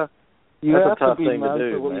 Jonathan. That's a tough thing to do, man. You have to be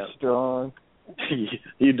mentally strong.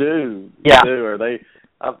 You do. Yeah. You do.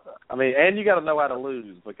 And you got to know how to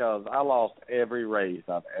lose, because I lost every race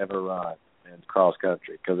I've ever run in cross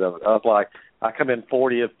country. Because I was like, I come in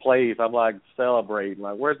 40th place. I'm like celebrating.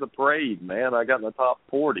 Like, where's the parade, man? I got in the top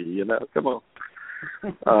 40. You know, come on.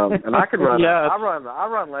 And I can run. Yeah. I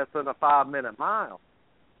run less than a 5-minute mile.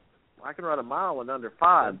 I can run a mile in under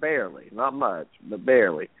 5, barely, not much, but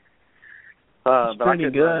barely. But I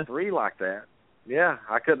couldn't run 3 like that. Yeah,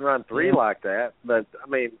 I couldn't run 3 like that. But I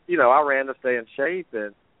mean, you know, I ran to stay in shape,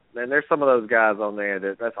 and there's some of those guys on there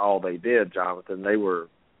that's all they did, Jonathan. They were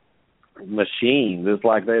machines. It's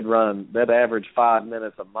like they'd average 5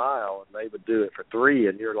 minutes a mile, and they would do it for 3,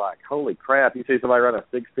 and you're like, holy crap. You see somebody run a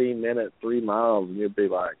 16-minute 3 miles, and you'd be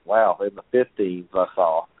like, wow, in the 15s I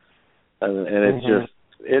saw. And it's just,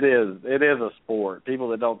 it is a sport. People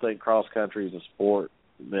that don't think cross country is a sport,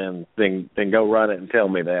 then go run it and tell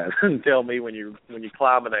me that. And tell me when you're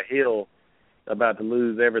climbing a hill about to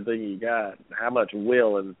lose everything you got, how much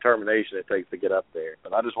will and determination it takes to get up there.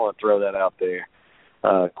 But I just want to throw that out there.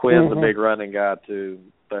 Quinn's a big running guy too,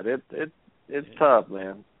 but it's tough,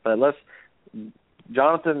 man. But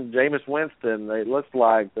Jameis Winston, they looked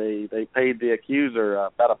like they paid the accuser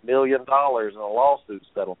about $1 million in a lawsuit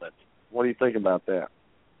settlement. What do you think about that?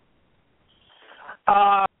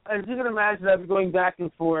 as you can imagine, I've been going back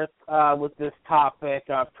and forth with this topic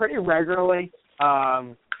pretty regularly.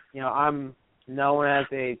 I'm known as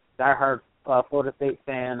a diehard Florida State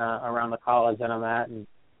fan around the college that I'm at, and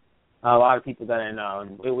a lot of people that I know.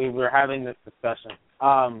 And we were having this discussion.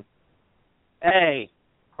 Our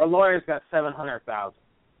lawyers got $700,000.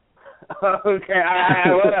 Okay,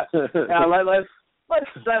 let's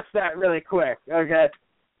stress that really quick. Okay,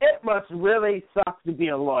 it must really suck to be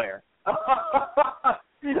a lawyer. I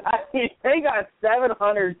mean, they got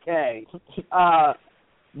 $700K.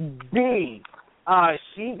 B,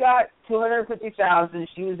 she got $250,000.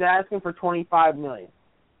 She was asking for $25 million.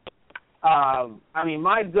 I mean,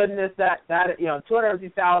 my goodness, that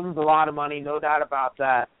 $250,000 is a lot of money, no doubt about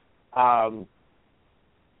that.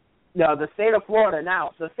 The state of Florida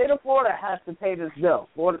has to pay this bill.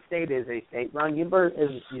 Florida State is a state-run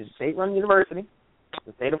university.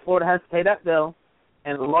 The state of Florida has to pay that bill,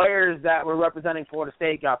 and the lawyers that were representing Florida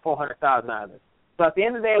State got $400,000 out of it. So at the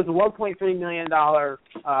end of the day, it was a $1.3 million,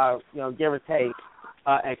 give or take,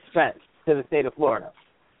 expense to the state of Florida.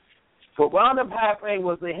 What wound up happening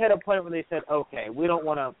was they hit a point where they said, "Okay, we don't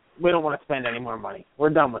want to spend any more money.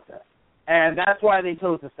 We're done with this," and that's why they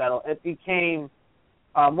chose to settle. It became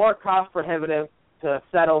more cost prohibitive to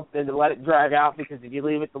settle than to let it drag out, because if you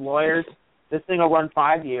leave it to lawyers, this thing will run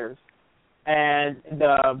 5 years, and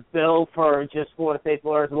the bill for just Florida State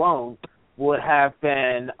lawyers alone would have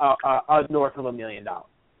been north of $1 million.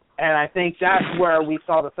 And I think that's where we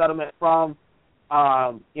saw the settlement from.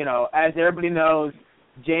 As everybody knows,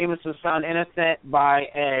 Jameis was found innocent by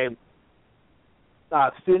a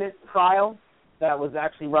student trial that was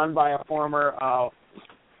actually run by a former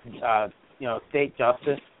state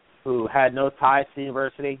justice who had no ties to the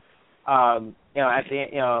university. I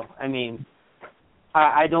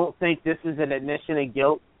don't think this is an admission of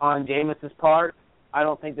guilt on Jameis's part. I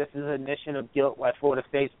don't think this is an admission of guilt by Florida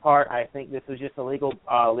State's part. I think this was just a legal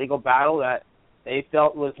battle that they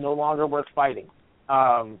felt was no longer worth fighting.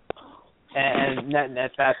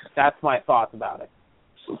 That's my thoughts about it.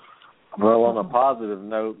 Well, on a positive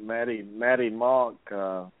note, Matty Monk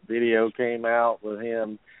video came out with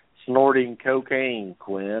him snorting cocaine,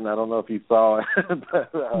 Quinn. I don't know if you saw it.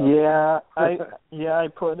 But, I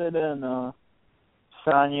put it in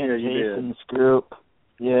Sonia and Jason's group.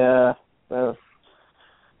 Yeah. So,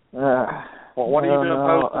 well, what are you doing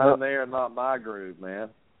posting in there and not my group, man?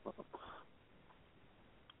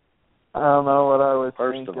 I don't know what I was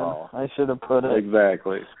First thinking. of all. I should have put it.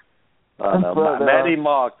 Exactly. Matty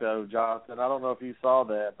Mock, though, Jonathan, I don't know if you saw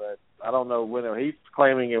that, but I don't know when he's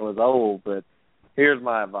claiming it was old, but here's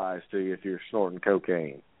my advice to you if you're snorting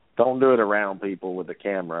cocaine. Don't do it around people with a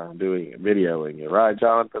camera videoing it, right,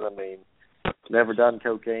 Jonathan? I mean, never done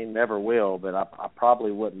cocaine, never will, but I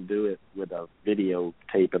probably wouldn't do it with a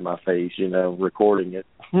videotape in my face, recording it.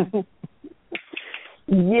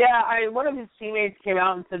 Yeah, one of his teammates came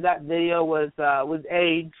out and said that video was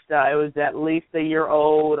aged. It was at least a year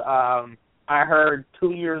old. I heard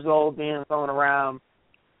 2 years old being thrown around,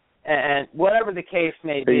 and whatever the case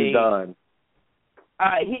may be. He's done.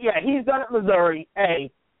 He's done it in Missouri.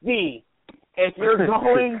 A. B. If you're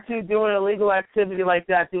going to do an illegal activity like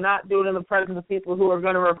that, do not do it in the presence of people who are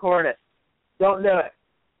going to record it. Don't do it.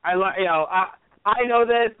 I know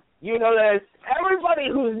this. You know this. Everybody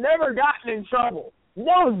who's never gotten in trouble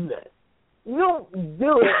knows this. You don't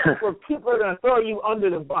do it where people are going to throw you under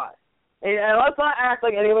the bus. And let's not act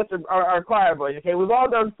like any of us are choir boys, okay? We've all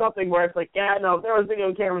done something where it's like, yeah, no, if there was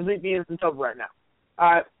video cameras, we'd be in some trouble right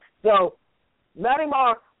now. So, Matty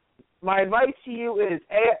Mock, my advice to you is,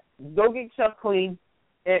 go get yourself clean.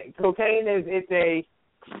 Cocaine it's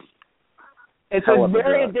a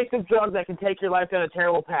very addictive drug that can take your life down a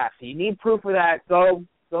terrible path. So you need proof of that. Go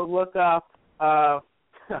look up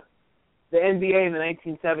the NBA in the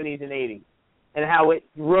 1970s and 80s and how it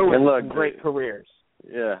ruined some great careers.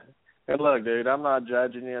 Yeah. And look, dude, I'm not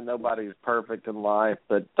judging you. Nobody's perfect in life,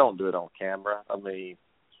 but don't do it on camera. I mean,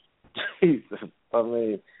 Jesus. I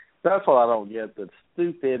mean, that's what I don't get, the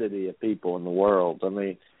stupidity of people in the world. I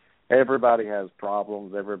mean, everybody has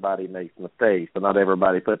problems. Everybody makes mistakes, but not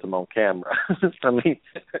everybody puts them on camera. I mean,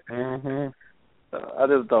 I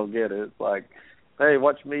just don't get it. It's like, hey,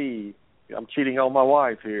 watch me. I'm cheating on my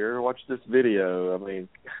wife here. Watch this video. I mean,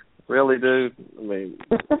 really, dude? I mean,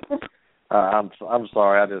 I'm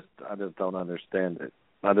sorry. I just don't understand it.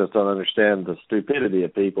 I just don't understand the stupidity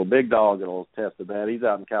of people. Big Dog will attest to that. He's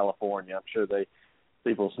out in California. I'm sure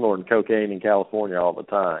people snorting cocaine in California all the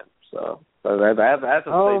time. So that's a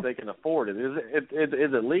state they can afford it. Is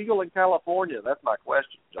it legal in California? That's my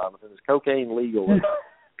question, Jonathan. Is cocaine legal in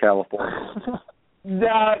California?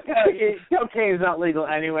 No, cocaine is not legal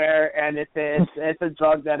anywhere, and it's a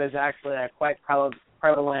drug that is actually quite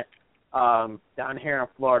prevalent down here in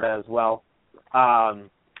Florida as well.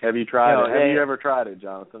 Have you tried it? Have you ever tried it,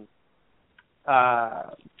 Jonathan?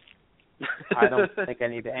 I don't think I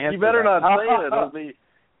need to answer. You better that. not say it.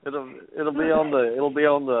 It'll be on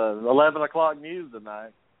the 11 o'clock news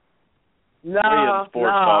tonight. No,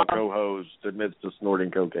 sports talk co-host admits to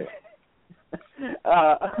snorting cocaine. Don't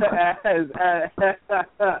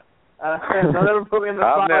ever put me in the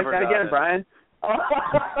spot like that again, Brian.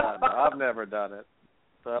 I've never done it.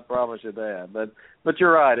 So I promise you that. But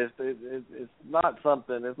you're right. It's not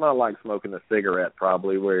something. It's not like smoking a cigarette,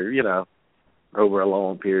 probably, where over a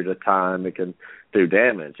long period of time it can do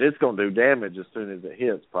damage. It's going to do damage as soon as it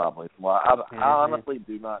hits, probably. Well, I honestly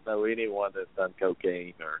do not know anyone that's done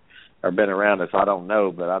cocaine or been around it, so I don't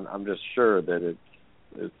know. But I'm just sure that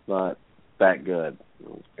it's not that good.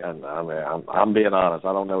 And I'm being honest.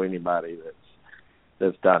 I don't know anybody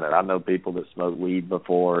that's done it. I know people that smoked weed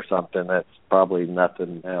before or something. That's probably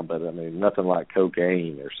nothing now, but I mean nothing like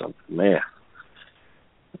cocaine or something. Man,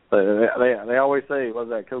 they always say, "Well,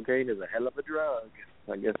 that cocaine is a hell of a drug."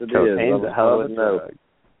 I guess it Cocaine's is. a hell of a drug.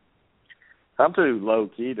 I'm too low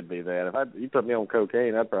key to be that. If you put me on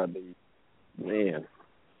cocaine, I'd probably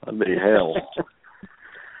I'd be hell.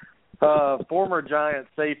 Former Giant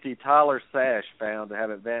safety Tyler Sash found to have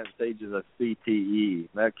advanced stages of CTE.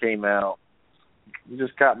 That came out. It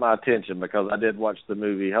just caught my attention because I did watch the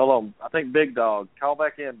movie. Hold on. I think Big Dog. Call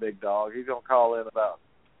back in, Big Dog. He's going to call in about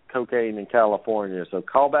cocaine in California. So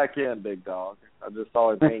call back in, Big Dog. I just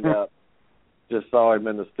saw him hang up. Just saw him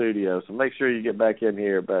in the studio. So make sure you get back in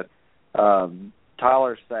here. But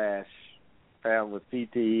Tyler Sash found with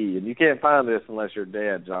CTE. And you can't find this unless you're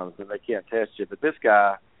dead, Jonathan. They can't test you. But this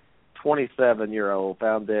guy, 27-year-old,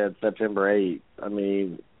 found dead September 8th. I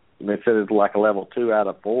mean, they said it's like a level 2 out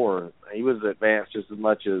of 4. He was advanced just as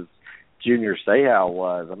much as Junior Seau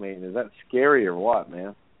was. I mean, is that scary or what,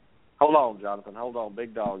 man? Hold on, Jonathan. Hold on.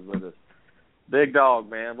 Big Dog's with us. Big Dog,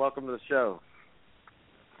 man. Welcome to the show.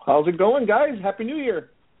 How's it going, guys? Happy New Year.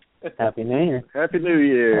 Happy New Year. Happy New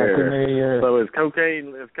Year. Happy New Year. So is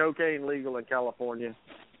cocaine legal in California?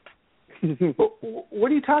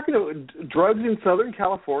 What are you talking about? Drugs in Southern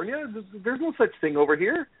California? There's no such thing over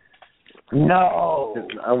here. No.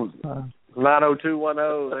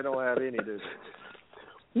 90210. They don't have any, do they?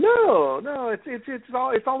 No.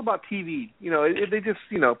 It's all about TV. They just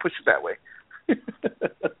push it that way.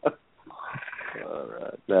 All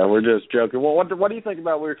right. No, we're just joking. Well, what do you think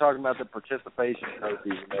about? We were talking about the participation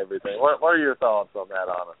trophies and everything. What are your thoughts on that,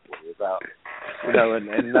 honestly? About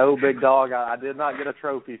and no, Big Dog. I did not get a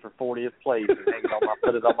trophy for 40th place and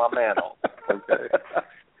put it on my mantle. Okay.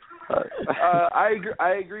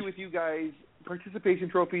 I agree with you guys. Participation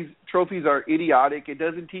trophies are idiotic. It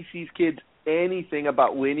doesn't teach these kids anything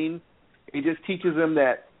about winning. It just teaches them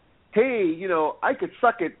that, hey, I could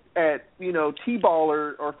suck at t-ball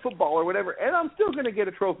or football or whatever, and I'm still going to get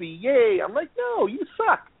a trophy. Yay. I'm like, no, you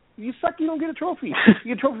suck. You suck, you don't get a trophy.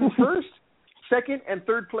 You get a trophy first, second, and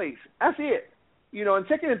third place. That's it. And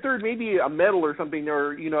second and third, maybe a medal or something,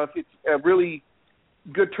 or, if it's a really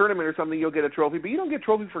good tournament or something, you'll get a trophy. But you don't get a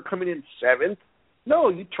trophy for coming in 7th. No,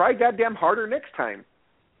 you try goddamn harder next time.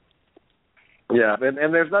 Yeah, and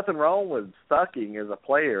there's nothing wrong with sucking as a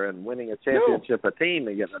player and winning a championship, a team,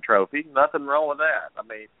 and getting a trophy. Nothing wrong with that. I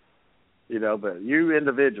mean, but you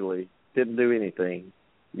individually didn't do anything.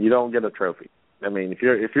 You don't get a trophy. I mean, if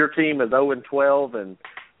your team is 0-12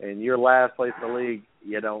 and you're last place in the league,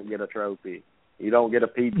 you don't get a trophy. You don't get a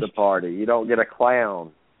pizza party. You don't get a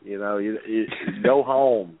clown. You go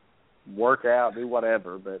home, work out, do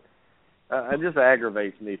whatever, but. It just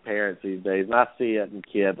aggravates me, parents these days, and I see it in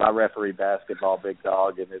kids. I referee basketball, Big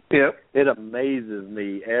Dog, and it amazes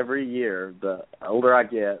me every year. The older I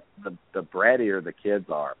get, the brattier the kids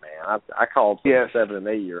are, man. I call some 7- and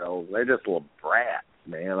 8-year-olds. They're just little brats,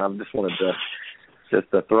 man. I just wanted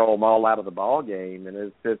to throw them all out of the ball game,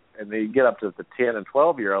 and then you get up to the 10- and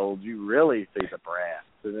 12-year-olds, you really see the brats,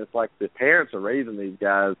 and it's like the parents are raising these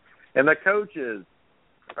guys, and the coaches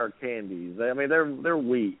are candies. I mean, they're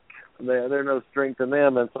weak. There's no strength in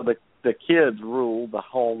them, and so the kids rule the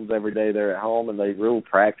homes every day they're at home, and they rule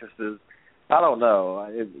practices. I don't know.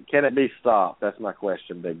 Can it be stopped? That's my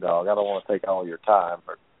question, Big Dog. I don't want to take all your time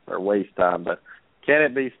or waste time, but can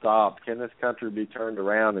it be stopped? Can this country be turned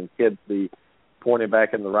around and kids be pointed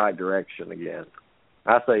back in the right direction again?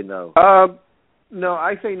 I say no. No,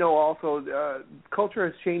 I say no also. Culture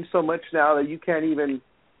has changed so much now that you can't even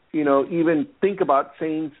think about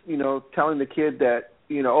saying, telling the kid that,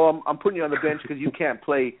 I'm putting you on the bench because you can't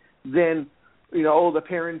play. Then the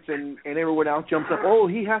parents and everyone else jumps up. Oh,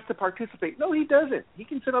 he has to participate. No, he doesn't. He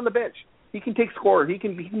can sit on the bench. He can take score. He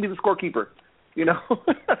can be the scorekeeper.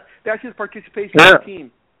 That's his participation in the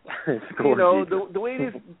team. The way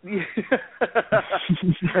it is, the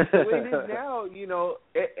way it is now,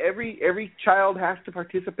 every child has to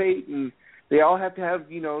participate, and they all have to have,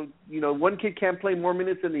 one kid can't play more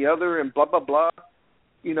minutes than the other, and blah blah blah.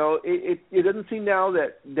 It doesn't seem now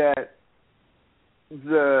that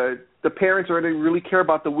the parents or they really care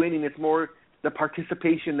about the winning. It's more the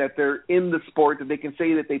participation, that they're in the sport, that they can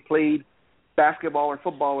say that they played basketball or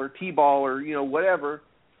football or t-ball or whatever,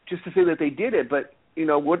 just to say that they did it. But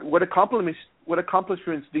what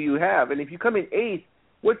accomplishments do you have? And if you come in 8th,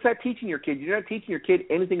 what's that teaching your kid? You're not teaching your kid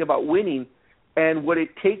anything about winning and what it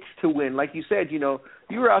takes to win. Like you said, you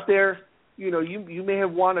were out there, you may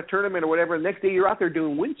have won a tournament or whatever, and the next day you're out there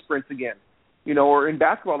doing wind sprints again. Or in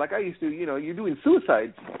basketball, like I used to, you're doing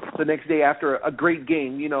suicides the next day after a great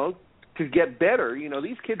game, to get better.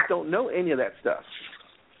 These kids don't know any of that stuff.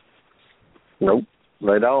 Nope,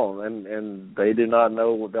 they don't, and they do not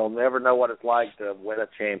know. They'll never know what it's like to win a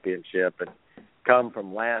championship and come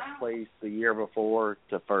from last place the year before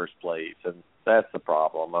to first place, and that's the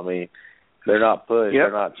problem. I mean, they're not pushed,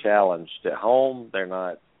 They're not challenged at home. They're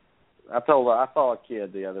not. I saw a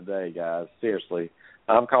kid the other day, guys. Seriously,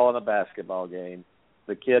 I'm calling a basketball game.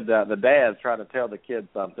 The kid, the dad's trying to tell the kid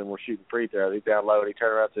something. We're shooting free throws. He's down low, and he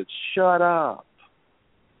turned around and said, "Shut up."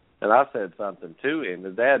 And I said something to him.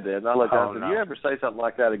 The dad did. And I looked at him and said, "You ever say something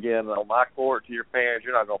like that again on my court to your parents,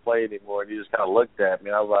 you're not going to play anymore." And he just kind of looked at me.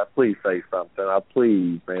 And I was like, "Please say something.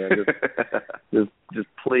 Please, man. Just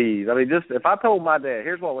please." I mean, if I told my dad,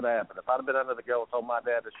 here's what would happen. If I'd have been under the gun and told my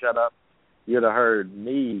dad to shut up, you'd have heard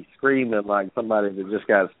me screaming like somebody that just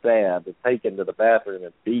got stabbed and taken to the bathroom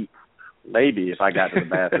and beat. Maybe if I got to the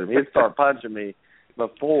bathroom. He'd start punching me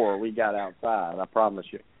before we got outside, I promise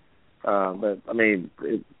you. But, I mean,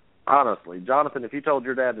 honestly, Jonathan, if you told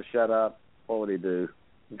your dad to shut up, what would he do?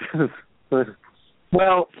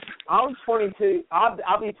 Well, I'm 22. I'll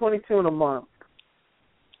be 22 in a month,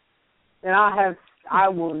 and I have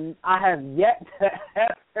yet to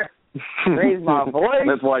ever raise my voice.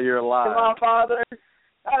 That's why you're alive. To my father.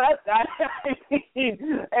 I mean,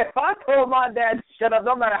 if I told my dad to shut up,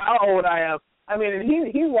 no matter how old I am, I mean,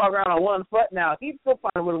 he walk around on one foot now. He still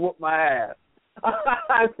probably would have whooped my ass.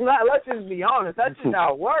 Let's just be honest. That's just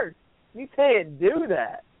how it works. You can't do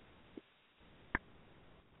that.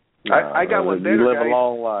 I got one better. You live guys. a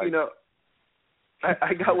long life.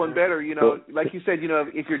 I got one better. Like you said,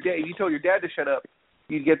 if you told your dad to shut up,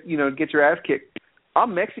 you'd get your ass kicked.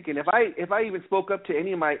 I'm Mexican. If I even spoke up to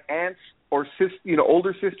any of my aunts or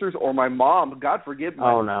older sisters or my mom, God forbid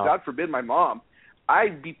my mom,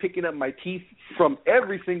 I'd be picking up my teeth from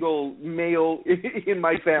every single male in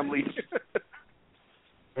my family.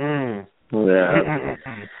 Yeah.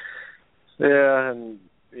 Yeah, and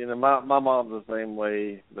my mom's the same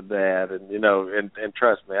way, the dad, and and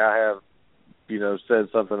trust me, I have said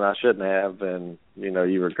something I shouldn't have, and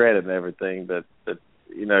you regret it and everything, but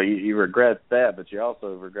you regret that, but you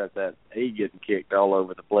also regret that he getting kicked all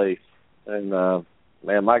over the place. And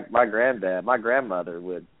man, my grandmother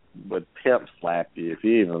would pimp slap you if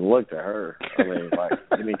you even looked at her. I mean, like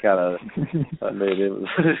any kind of. I mean, it was.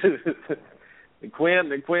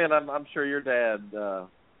 Quinn, I'm sure your dad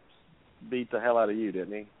beat the hell out of you,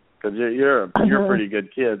 didn't he? Because you're a pretty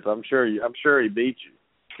good kid, so I'm sure he beat you.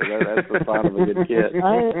 So that's the sign of a good kid.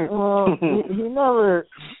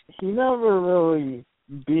 He never really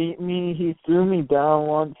beat me. He threw me down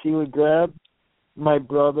once. He would grab my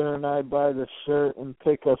brother and I by the shirt and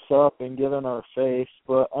pick us up and get in our face.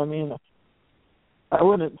 But, I mean, I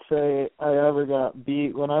wouldn't say I ever got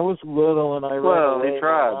beat. When I was little and I ran away,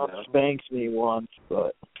 my mom spanked me once,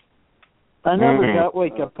 but I never got,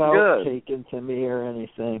 like, a pouch taken to me or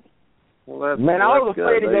anything. Well, man, I was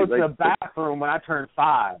afraid to go to the bathroom when I turned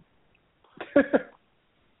 5.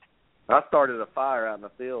 I started a fire out in the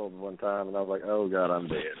field one time, and I was like, "Oh God, I'm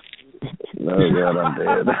dead! Oh God, I'm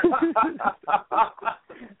dead!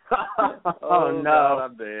 Oh no, God,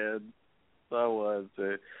 I'm dead!" So I was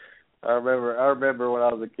too. I remember when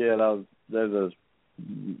I was a kid. There's a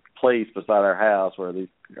place beside our house where these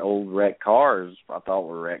old wrecked cars, I thought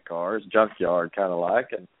were wrecked cars, junkyard kind of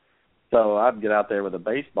like, and so I'd get out there with a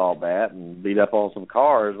baseball bat and beat up on some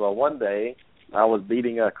cars. Well, one day I was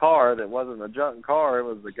beating a car that wasn't a junk car. It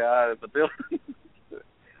was the guy at the building.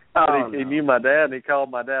 He knew my dad, and he called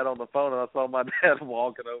my dad on the phone, and I saw my dad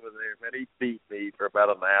walking over there. Man, he beat me for about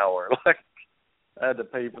an hour. Like, I had to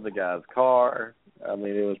pay for the guy's car. I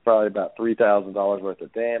mean, it was probably about $3,000 worth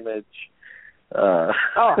of damage.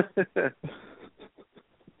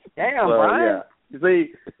 Damn, Brian. Yeah.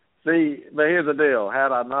 See, but here's the deal.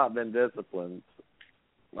 Had I not been disciplined,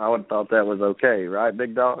 I would have thought that was okay, right,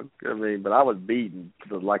 big dog? I mean, but I was beaten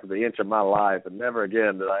to like the inch of my life, and never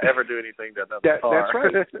again did I ever do anything to another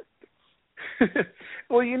car. That's right.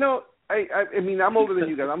 Well, you know, I mean, I'm older than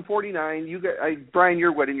you guys. I'm 49. You guys, Brian,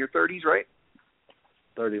 you're what, in your 30s, right?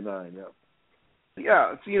 39, yeah.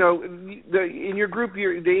 Yeah, so, you know, in your group,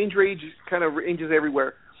 the age range kind of ranges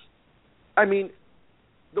everywhere. I mean,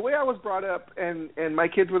 the way I was brought up, and my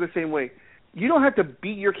kids were the same way, you don't have to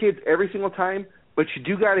beat your kids every single time, but you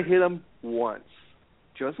do got to hit them once.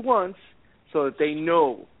 Just once, so that they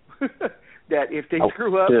know that if they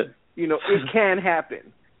screw up, you know, it can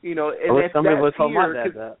happen. You know, and that's somebody that was told my fear.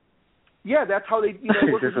 dad that. Yeah, that's how they, you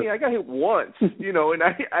know, work with me. I got hit once, you know, and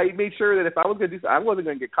I made sure that if I was going to do something, I wasn't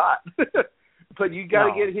going to get caught. But you got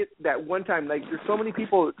to get hit that one time. Like, there's so many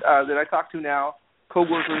people that I talk to now,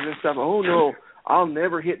 coworkers and stuff. Oh no, I'll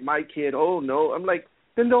never hit my kid. Oh no, I'm like,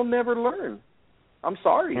 then they'll never learn. I'm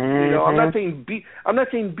sorry. Mm-hmm. You know, I'm not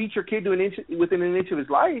saying beat your kid to within an inch of his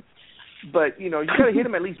life, but you know, you got to hit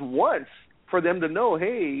him at least once for them to know,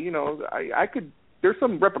 hey, you know, I could. There's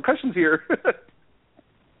some repercussions here.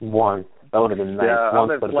 One. That would have been nice. Yeah, I've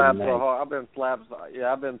been slapped so hard. I've been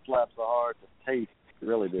slapped so hard the taste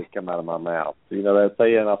really did come out of my mouth. You know that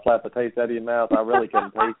saying, "I'll slap the taste out of your mouth." I really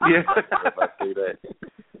couldn't taste it if I do that.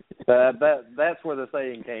 That's where the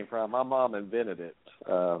saying came from. My mom invented it.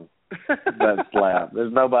 That slap.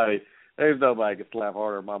 There's nobody could slap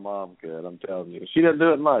harder than my mom could. I'm telling you. She didn't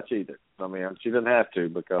do it much either. I mean, she didn't have to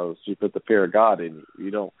because she put the fear of God in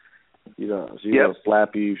you. She will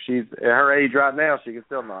slap you. She's at her age right now. She can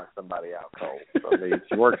still knock somebody out cold. I mean,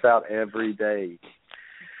 she works out every day.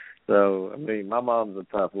 So I mean, my mom's a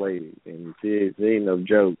tough lady, and she ain't no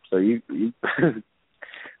joke. So you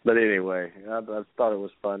but anyway, I thought it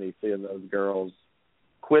was funny seeing those girls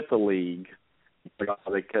quit the league because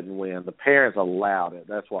they couldn't win. The parents allowed it.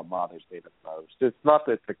 That's what bothers me the most. It's not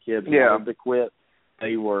that the kids wanted to quit.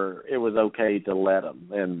 It was okay to let them.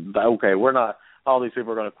 And okay, we're not. All these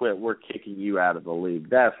people are going to quit. We're kicking you out of the league.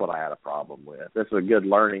 That's what I had a problem with. This is a good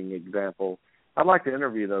learning example. I'd like to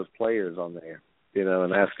interview those players on there, you know,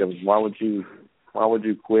 and ask them, why would you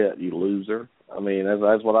quit, you loser? I mean,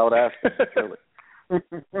 that's what I would ask them.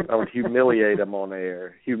 Really. I would humiliate them on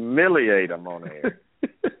air.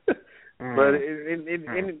 But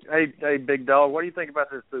hey, big dog, what do you think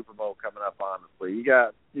about this Super Bowl coming up? Honestly, you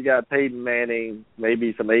got Peyton Manning,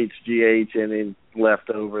 maybe some HGH in him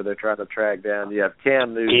left over. They're trying to track down. You have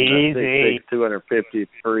Cam Newton, 6'6", 250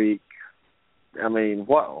 freak. I mean,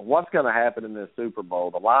 what's going to happen in this Super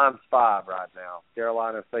Bowl? The line's 5 right now.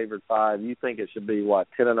 Carolina's favored 5. You think it should be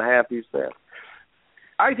 10.5? You said.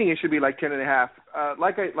 I think it should be like 10.5.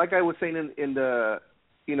 Like I was saying in the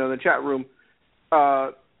the chat room.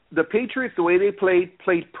 The Patriots, the way they played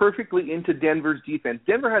perfectly into Denver's defense.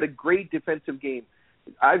 Denver had a great defensive game.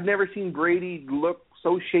 I've never seen Brady look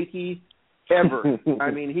so shaky ever.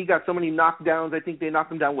 I mean, he got so many knockdowns. I think they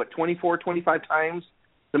knocked him down, 24, 25 times?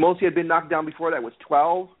 The most he had been knocked down before that was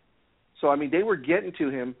 12. So, I mean, they were getting to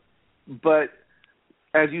him. But,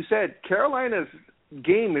 as you said, Carolina's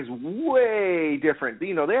game is way different.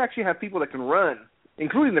 You know, they actually have people that can run,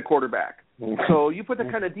 including the quarterback. So you put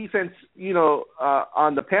that kind of defense,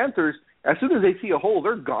 on the Panthers, as soon as they see a hole,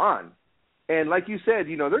 they're gone. And like you said,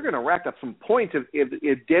 they're going to rack up some points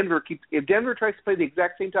if Denver tries to play the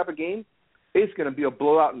exact same type of game. It's going to be a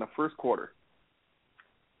blowout in the first quarter.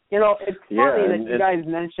 It's funny that you guys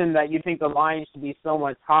mentioned that you think the line should be so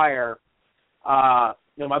much higher.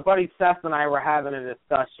 My buddy Seth and I were having a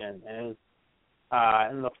discussion, and it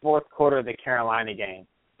was in the fourth quarter of the Carolina game,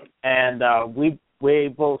 and we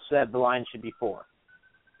both said the line should be 4.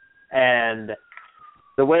 And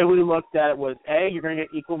the way we looked at it was, A, you're going to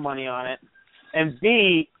get equal money on it, and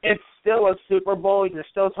B, it's still a Super Bowl. You're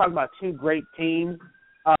still talking about 2 great teams.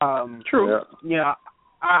 True. Yeah.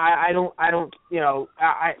 I don't.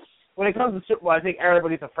 When it comes to Super Bowl, I think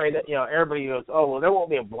everybody's afraid that everybody goes, oh well, there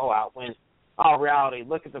won't be a blowout. When in reality,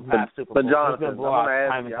 look at the past Super Bowl. But Jonathan,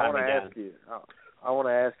 I want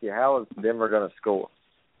to ask you, how is Denver going to score?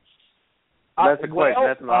 That's a question.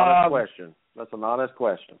 That's an honest question. That's an honest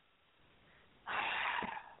question.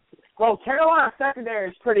 Well, Carolina's secondary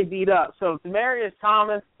is pretty beat up, so Demaryius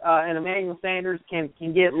Thomas and Emmanuel Sanders can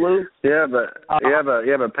get loose. Yeah, but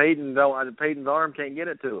Peyton's arm can't get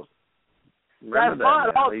it to him. That's fine.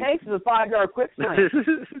 All it takes is a 5-yard quick slant.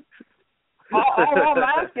 all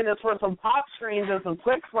I'm asking is for some pop screens and some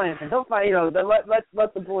quick slants, and he'll find,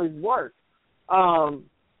 let the boys work. That's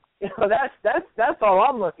all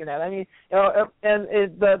I'm looking at. I mean,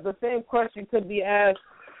 the same question could be asked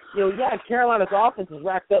Carolina's offense has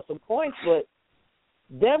racked up some points, but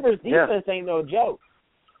Denver's defense ain't no joke.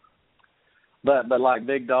 But like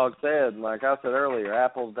Big Dog said, like I said earlier,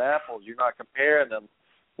 apples to apples, you're not comparing them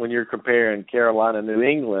when you're comparing Carolina and New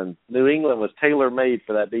England. New England was tailor-made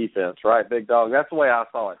for that defense, right, Big Dog? That's the way I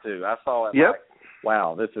saw it, too. I saw it like,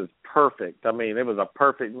 wow, this is perfect. I mean, it was a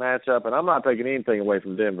perfect matchup, and I'm not taking anything away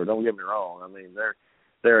from Denver. Don't get me wrong. I mean,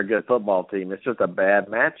 they're a good football team. It's just a bad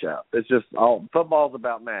matchup. It's just football's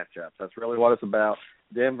about matchups. That's really what it's about.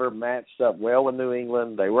 Denver matched up well with New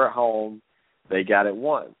England. They were at home. They got it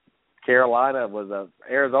won. Arizona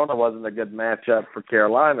wasn't a good matchup for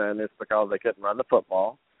Carolina, and it's because they couldn't run the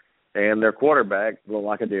football, and their quarterback looked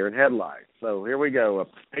like a deer in headlights. So here we go.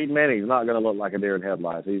 Peyton Manning's not going to look like a deer in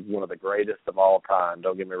headlights. He's one of the greatest of all time.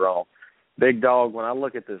 Don't get me wrong. Big Dog, when I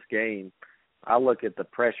look at this game, I look at the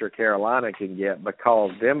pressure Carolina can get because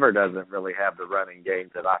Denver doesn't really have the running game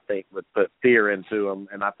that I think would put fear into them,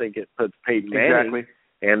 and I think it puts Peyton Manning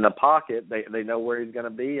in the pocket. They know where he's going to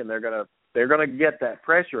be, and they're going to get that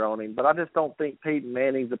pressure on him. But I just don't think Peyton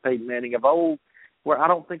Manning's the Peyton Manning of old, where I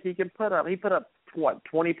don't think he can put up. He put up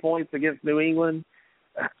 20 points against New England.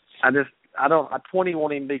 20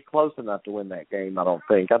 won't even be close enough to win that game. I don't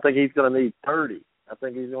think. I think he's going to need 30. I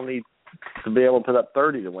think he's going to need to be able to put up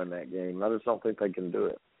 30 to win that game. I just don't think they can do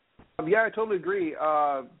it. Yeah, I totally agree.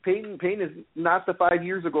 Peyton is not the 5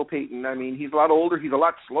 years ago Peyton. I mean, he's a lot older. He's a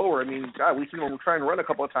lot slower. I mean, God, we've seen him try and run a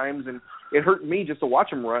couple of times, and it hurt me just to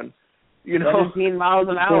watch him run. 17 miles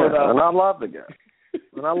an hour, though. And I love the guy.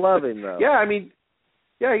 And I love him, though. Yeah, I mean,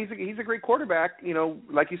 he's a great quarterback.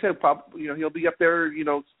 Like you said, he'll be up there.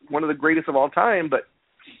 One of the greatest of all time. But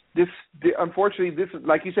unfortunately,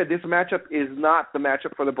 like you said, this matchup is not the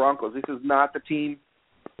matchup for the Broncos. This is not the team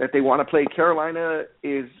that they want to play. Carolina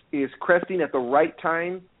is cresting at the right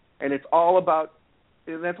time, and it's all about.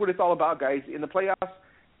 And that's what it's all about, guys. In the playoffs,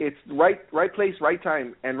 it's right place, right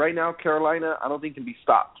time. And right now, Carolina, I don't think can be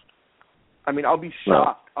stopped. I mean, I'll be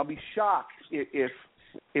shocked. No. I'll be shocked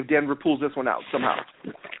if Denver pulls this one out somehow.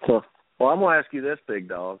 Well, I'm going to ask you this, Big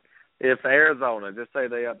Dog. If Arizona, just say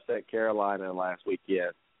they upset Carolina last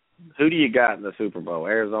weekend, who do you got in the Super Bowl,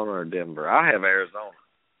 Arizona or Denver? I have Arizona.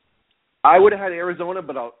 I would have had Arizona,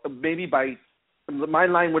 but maybe my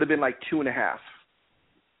line would have been like 2.5.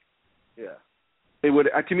 Yeah. It would.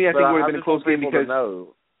 To me, I think it would have been a close game because.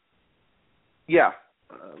 Yeah.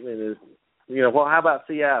 I mean, well, how about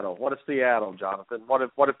Seattle? What if Seattle, Jonathan? What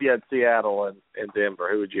if you had Seattle and Denver?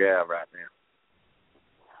 Who would you have right now?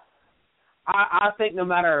 I think no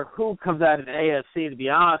matter who comes out of the AFC, to be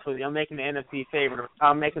honest with you, I'm making the NFC favorite.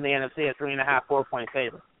 I'm making the NFC a 3.5, 4-point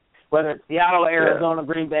favorite. Whether it's Seattle, Arizona,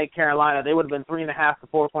 Green Bay, Carolina, they would have been 3.5 to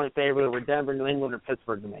 4-point favorite over Denver, New England, or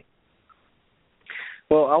Pittsburgh to me.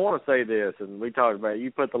 Well, I want to say this, and we talked about it.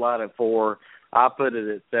 You put the line at 4. I put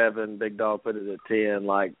it at 7. Big Dog put it at 10.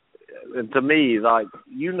 And to me,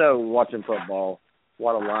 watching football,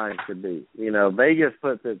 what a line should be. Vegas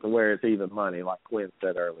puts it to where it's even money, like Quinn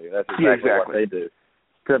said earlier. That's exactly what they do.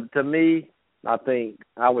 To me, I think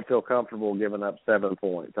I would feel comfortable giving up 7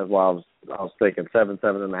 points. That's why I was thinking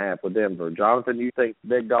 7.5 with Denver. Jonathan, you think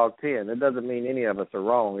Big Dog 10. It doesn't mean any of us are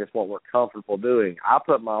wrong. It's what we're comfortable doing. I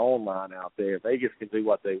put my own line out there. Vegas can do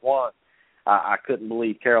what they want. I couldn't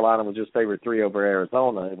believe Carolina was just favored 3 over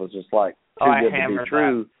Arizona. It was just like too good to be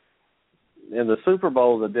true. And the Super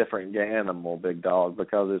Bowl is a different animal, Big Dog,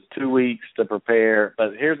 because it's 2 weeks to prepare.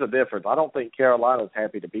 But here's the difference. I don't think Carolina's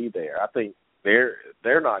happy to be there. I think they're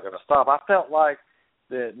not going to stop. I felt like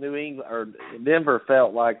that Denver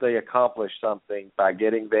felt like they accomplished something by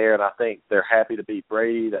getting there, and I think they're happy to beat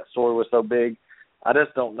Brady. That story was so big. I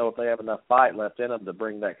just don't know if they have enough fight left in them to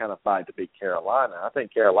bring that kind of fight to beat Carolina. I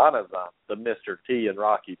think Carolina's the Mr. T and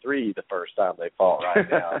Rocky III the first time they fought right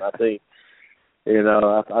now. And I think,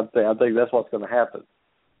 I think that's what's going to happen.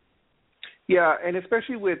 Yeah, and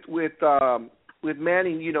especially with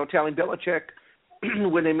Manning, telling Belichick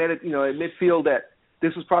when they met at midfield that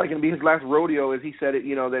this was probably going to be his last rodeo, as he said it,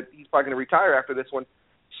 that he's probably going to retire after this one.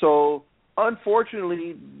 So,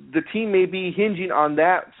 unfortunately, the team may be hinging on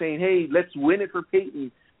that, saying, hey, let's win it for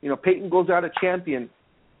Peyton. Peyton goes out a champion.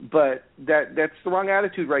 But that's the wrong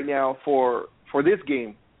attitude right now for this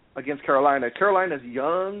game against Carolina. Carolina's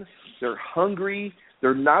young. They're hungry.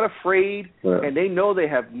 They're not afraid. Yeah. And they know they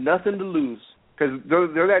have nothing to lose because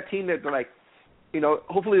they're that team that they're like,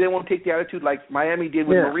 hopefully they won't take the attitude like Miami did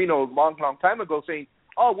with Marino a long, long time ago, saying,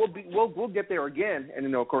 "Oh, we'll get there again."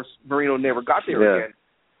 And of course, Marino never got there again.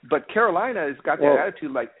 But Carolina has got that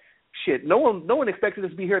attitude like, "Shit, no one expected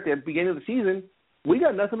us to be here at the beginning of the season. We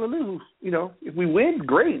got nothing to lose. If we win,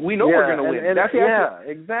 great. We know we're going to win." And that's the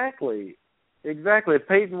attitude. exactly. Exactly. If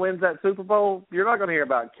Peyton wins that Super Bowl, you're not going to hear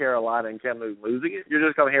about Carolina and Cam Newton losing it. You're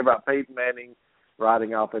just going to hear about Peyton Manning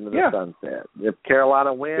riding off into the sunset. If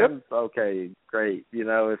Carolina wins, okay, great.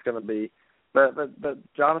 It's going to be. But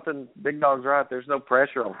Jonathan, Big Dog's right. There's no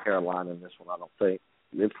pressure on Carolina in this one, I don't think.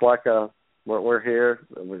 It's like we're here.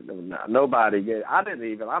 Nobody.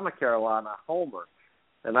 I'm a Carolina homer,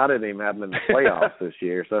 and I didn't even have them in the playoffs this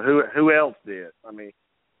year. So who else did? I mean,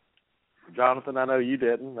 Jonathan, I know you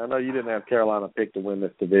didn't. I know you didn't have Carolina picked to win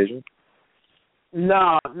this division.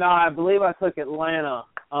 No, I believe I took Atlanta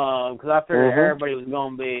because I figured everybody was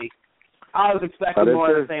going to be. I was expecting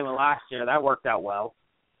more of the same as last year. That worked out well.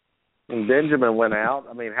 And Benjamin went out.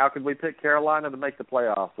 I mean, how could we pick Carolina to make the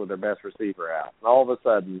playoffs with their best receiver out? And all of a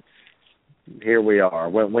sudden, here we are.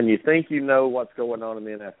 When you think you know what's going on in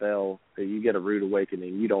the NFL, you get a rude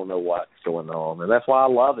awakening. You don't know what's going on. And that's why I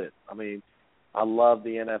love it. I mean, I love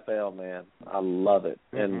the NFL, man. I love it.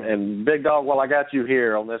 And Big Dog, while I got you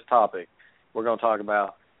here on this topic, we're going to talk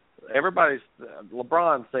about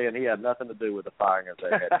LeBron saying he had nothing to do with the firing of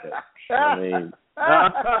their head coach. I mean,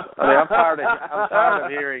 I'm tired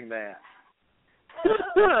of hearing that.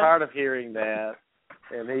 I'm tired of hearing that.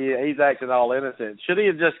 And he's acting all innocent. Should he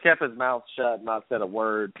have just kept his mouth shut and not said a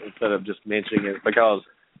word instead of just mentioning it? Because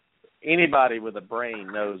anybody with a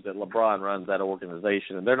brain knows that LeBron runs that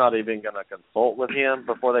organization, and they're not even going to consult with him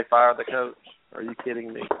before they fire the coach. Are you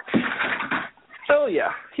kidding me? Oh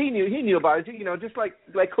yeah, he knew about it. Just like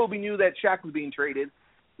Kobe knew that Shaq was being traded.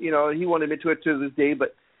 He won't admit to it to this day,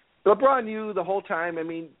 but LeBron knew the whole time. I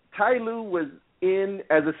mean, Ty Lue was in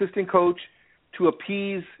as assistant coach to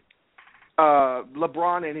appease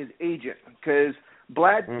LeBron and his agent, because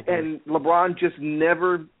Blatt and LeBron just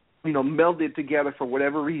never, melded together for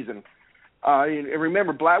whatever reason. And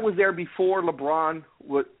remember, Blatt was there before LeBron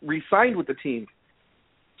re-signed with the team.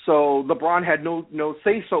 So LeBron had no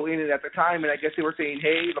say-so in it at the time, and I guess they were saying,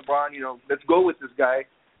 hey, LeBron, let's go with this guy.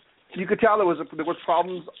 You could tell there was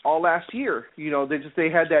problems all last year. They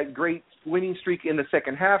had that great winning streak in the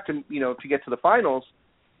second half to get to the finals.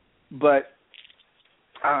 But,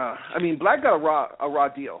 Blatt got a raw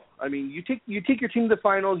deal. I mean, you take your team to the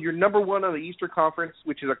finals, you're number one on the Eastern Conference,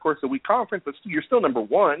 which is, of course, a weak conference, but you're still number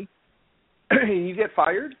one, and you get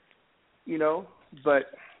fired, but...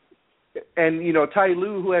 And, Ty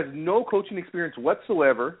Lue, who has no coaching experience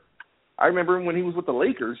whatsoever, I remember him when he was with the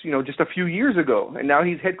Lakers, just a few years ago, and now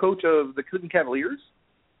he's head coach of the Cleveland Cavaliers.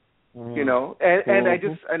 And I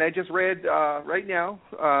just read right now,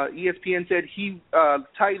 ESPN said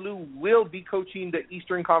Ty Lue will be coaching the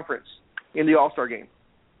Eastern Conference in the All-Star game.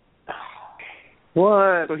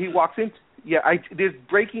 What? So he walks in. Yeah, there's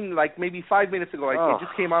breaking like maybe 5 minutes ago. It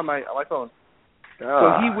just came on my phone.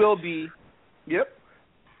 So he will be. Yep.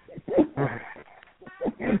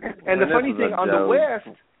 And the funny thing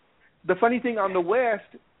on the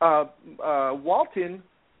West, Walton,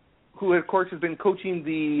 who of course has been coaching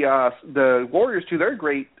the Warriors to their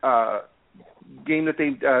great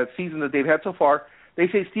season that they've had so far, they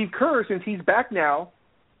say Steve Kerr, since he's back now,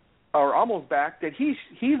 or almost back, that he's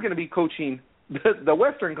going to be coaching the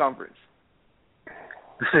Western Conference.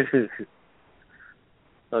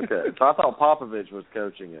 Okay, so I thought Popovich was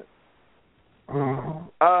coaching it.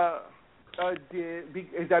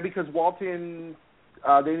 Is that because Walton?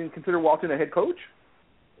 They didn't consider Walton a head coach?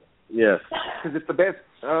 Yes. Because it's the best.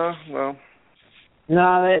 Well.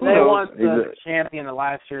 No, they want the champion of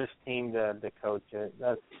last year's team to coach it.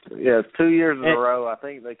 It's 2 years in a row. I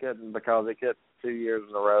think they couldn't because they kept 2 years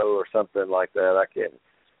in a row or something like that. I can't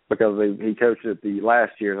because he coached it the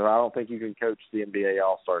last year. And I don't think you can coach the NBA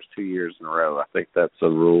All-Stars 2 years in a row. I think that's the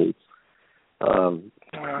rule.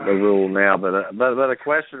 The rule now, but a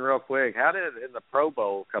question real quick: how did in the Pro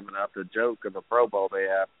Bowl coming up, the joke of the Pro Bowl they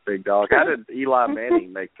have, Big Dog? How did Eli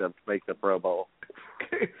Manning make the Pro Bowl?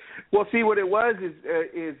 Well, see what it was is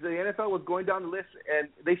the NFL was going down the list and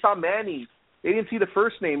they saw Manning. They didn't see the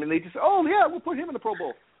first name and they just we'll put him in the Pro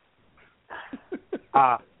Bowl.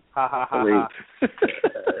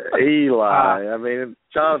 Eli. I mean,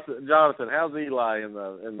 Jonathan, how's Eli in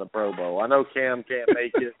the Pro Bowl? I know Cam can't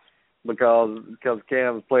make it. Because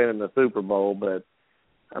Cam's playing in the Super Bowl, but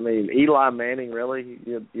I mean, Eli Manning, really?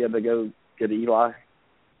 You had to go get Eli?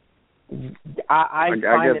 I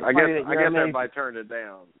guess everybody turned it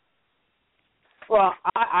down. Well,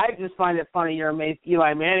 I just find it funny you're amazed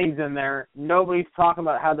Eli Manning's in there. Nobody's talking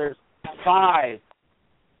about how there's five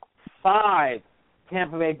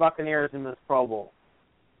Tampa Bay Buccaneers in this Pro Bowl.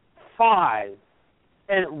 5.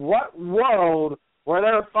 In what world were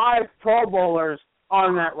there 5 Pro Bowlers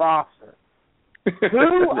on that roster?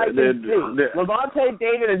 Who I can see? Levante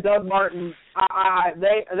David and Doug Martin,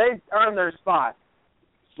 they earned their spot.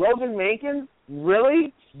 Logan Mankins?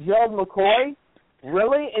 Really? Gerald McCoy?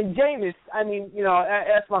 Really? And Jameis, I mean, you know,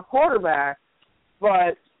 that's my quarterback,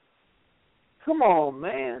 but come on,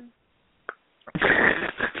 man.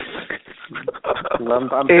 I'm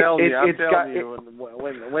telling you,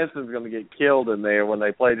 when Winston's going to get killed in there when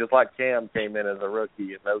they play, just like Cam came in as a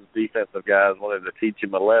rookie, and those defensive guys wanted to teach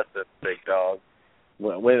him a lesson, big dog.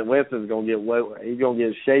 Winston's going to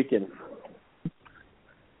get shaken.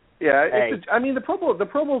 Yeah, I mean the Pro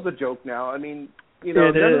Bowl's a joke now. I mean, you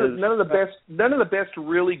know, none of the best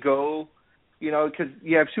really go, you know, because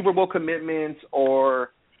you have Super Bowl commitments,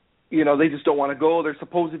 or you know, they just don't want to go. They're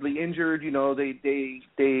supposedly injured. You know, they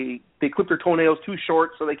clip their toenails too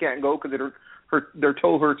short so they can't go because their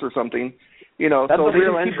toe hurts or something. You know, that's so they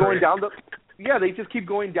just keep going down they just keep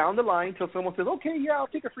going down the line until someone says, okay, yeah, I'll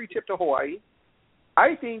take a free trip to Hawaii.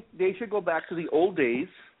 I think they should go back to the old days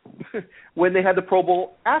when they had the Pro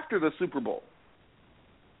Bowl after the Super Bowl.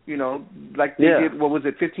 You know, like they did, what was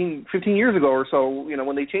it, 15 years ago or so, you know,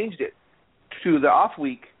 when they changed it to the off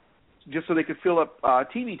week just so they could fill up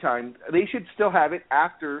TV time. They should still have it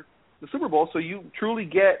after the Super Bowl so you truly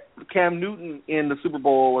get Cam Newton in the Super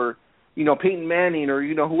Bowl, or, you know, Peyton Manning, or,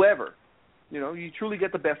 you know, whoever. You know, you truly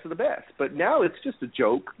get the best of the best. But now it's just a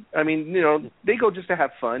joke. I mean, you know, they go just to have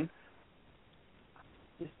fun.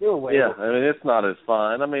 Yeah, I mean, it's not as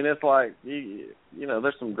fun. I mean, it's like, you know,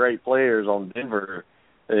 there's some great players on Denver's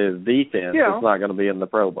defense. Yeah. It's not going to be in the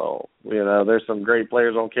Pro Bowl. You know, there's some great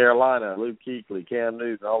players on Carolina, Luke Kuechly, Cam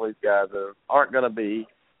Newton, all these guys that aren't going to be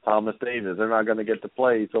Thomas Davis. They're not going to get to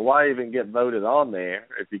play. So why even get voted on there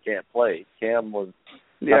if you can't play? I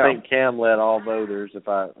think Cam led all voters, if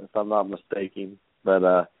I'm not mistaken.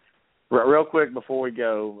 But real quick before we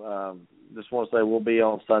go, just want to say we'll be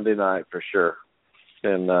on Sunday night for sure.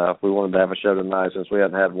 And we wanted to have a show tonight since we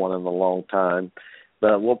hadn't had one in a long time.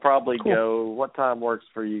 But we'll probably go, what time works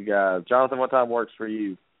for you guys? Jonathan, what time works for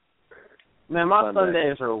you? Man, my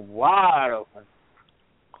Sundays are wide open.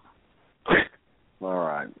 All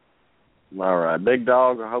right. Big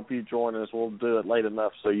Dog, I hope you join us. We'll do it late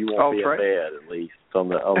enough so you won't be in bed, at least, on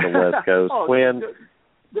the West Coast. Quinn?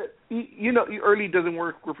 You know, early doesn't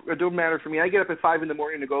work. It doesn't matter for me. I get up at 5 in the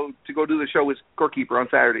morning to go do the show with Scorekeeper on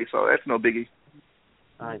Saturday, so that's no biggie.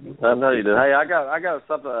 I know you did. Hey, I got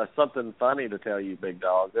something funny to tell you, Big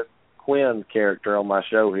Dog. This Quinn character on my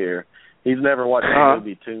show here, he's never watched the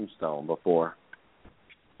movie Tombstone before.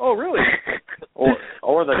 Oh, really?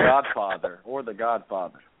 or The Godfather.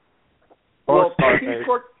 Well,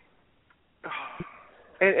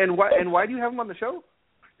 and why do you have him on the show?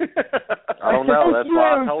 I don't know. That's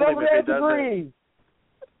why I told him if he doesn't.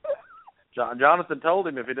 Jonathan told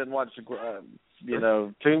him if he didn't watch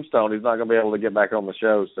Tombstone, he's not going to be able to get back on the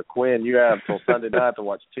show. So, Quinn, you have till Sunday night to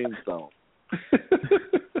watch Tombstone.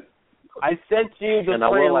 I sent you the and I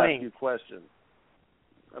will link. ask you questions.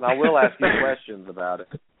 And I will ask you questions about it.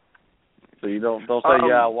 So you don't say,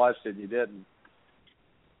 I watched it, you didn't.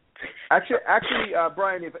 Actually,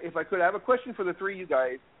 Brian, if I could, I have a question for the three of you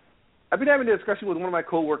guys. I've been having a discussion with one of my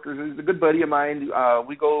coworkers. He's a good buddy of mine.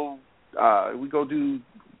 We go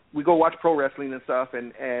watch pro wrestling and stuff,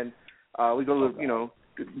 and we go to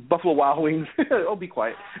Buffalo Wild Wings. Oh, be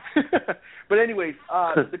quiet. But anyways,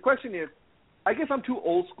 the question is, I guess I'm too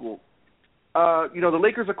old school. The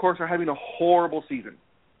Lakers, of course, are having a horrible season.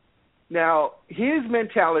 Now, his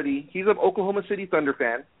mentality, he's an Oklahoma City Thunder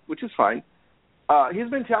fan, which is fine.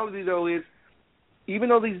 His mentality, though, is even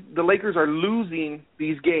though the Lakers are losing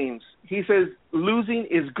these games, he says losing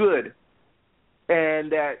is good,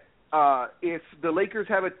 and that if the Lakers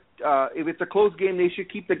have if it's a close game, they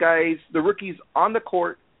should keep the rookies on the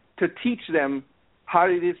court to teach them how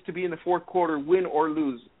it is to be in the fourth quarter, win or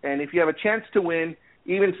lose. And if you have a chance to win,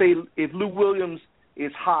 even say if Lou Williams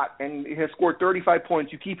is hot and has scored 35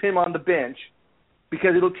 points, you keep him on the bench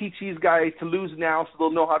because it'll teach these guys to lose now so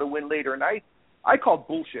they'll know how to win later. And I called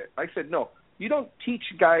bullshit. I said, no, you don't teach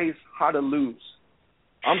guys how to lose.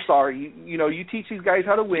 I'm sorry. You teach these guys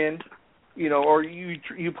how to win, or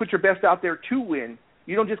you put your best out there to win.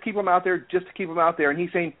 You don't just keep them out there just to keep them out there. And he's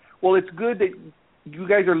saying, well, it's good that you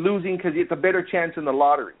guys are losing because it's a better chance in the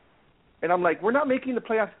lottery. And I'm like, we're not making the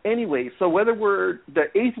playoffs anyway. So whether we're the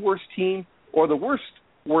 8th worst team or the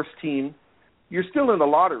worst team, you're still in the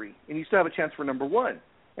lottery, and you still have a chance for number one.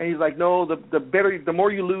 And he's like, no, the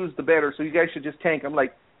more you lose, the better. So you guys should just tank. I'm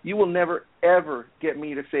like, you will never ever get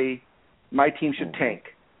me to say my team should tank.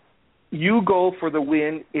 You go for the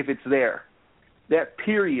win if it's there. That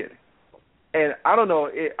period. And I don't know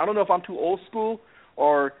if I'm too old school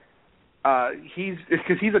or he's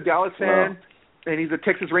a Dallas fan and he's a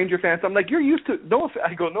Texas Ranger fan. So I'm like, you're used to no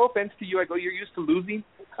offense to you. I go, you're used to losing.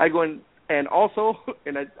 I go, and And also,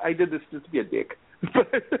 and I did this just to be a dick, but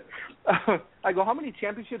I go, how many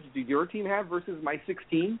championships do your team have versus my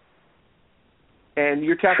 16? And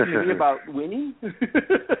you're talking to me about winning?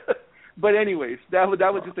 But anyways, that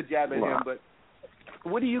was just a jab at him. But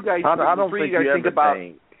what do you guys think? I don't think you ever about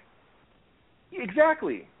think.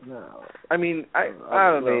 Exactly. No. I mean, I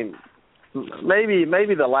don't know.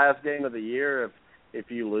 Maybe the last game of the year if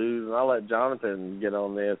you lose, and I'll let Jonathan get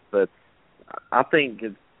on this, but I think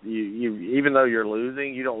it's you even though you're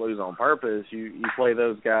losing, you don't lose on purpose. You play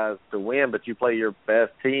those guys to win, but you play your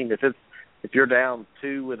best team. If you're down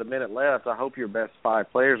 2 with a minute left, I hope your best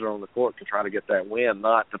 5 players are on the court to try to get that win,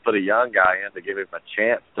 not to put a young guy in to give him a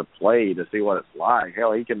chance to play to see what it's like.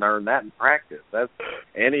 Hell, he can earn that in practice.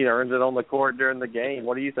 And he earns it on the court during the game.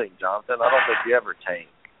 What do you think, Jonathan? I don't think you ever tank.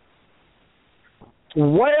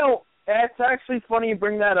 Well, it's actually funny you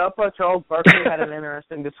bring that up. Charles Barkley had an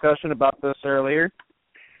interesting discussion about this earlier.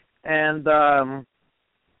 And I'm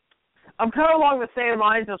kind of along the same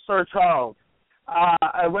lines as Sir Charles.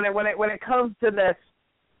 When it comes to this,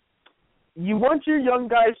 you want your young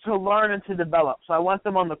guys to learn and to develop. So I want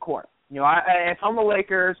them on the court. If I'm the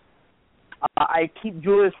Lakers, I keep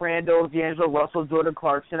Julius Randle, D'Angelo Russell, Jordan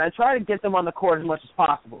Clarkson. I try to get them on the court as much as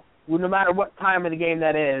possible. No matter what time of the game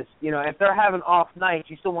that is. If they're having off nights,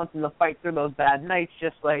 you still want them to fight through those bad nights,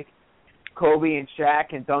 just like Kobe and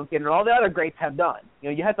Shaq and Duncan and all the other greats have done.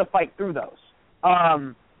 You have to fight through those.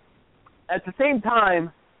 At the same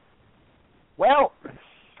time, well,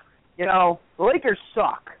 the Lakers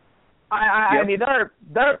suck. I mean, they're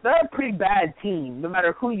a pretty bad team, no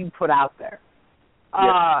matter who you put out there.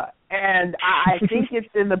 And I think it's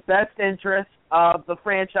in the best interest of the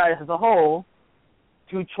franchise as a whole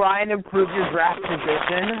to try and improve your draft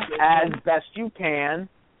position as best you can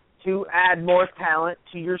to add more talent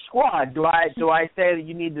to your squad. Do I say that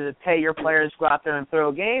you need to pay your players to go out there and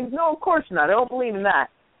throw games? No, of course not. I don't believe in that.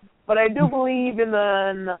 But I do believe in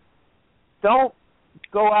don't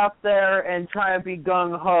go out there and try and be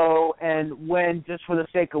gung-ho and win just for the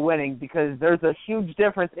sake of winning, because there's a huge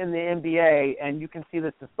difference in the NBA, and you can see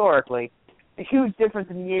this historically, a huge difference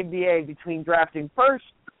in the NBA between drafting first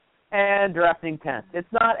and drafting 10th.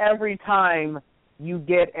 It's not every time you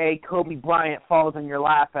get a Kobe Bryant falls in your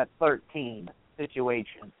lap at 13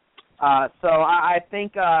 situation. So I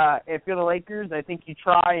think if you're the Lakers, I think you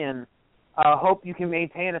try and hope you can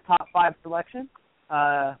maintain a top 5 selection.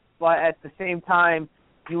 But at the same time,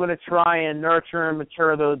 you want to try and nurture and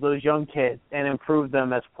mature those young kids and improve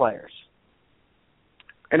them as players.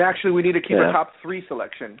 And actually, we need to keep a top 3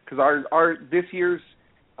 selection, because our this year's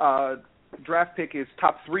draft pick is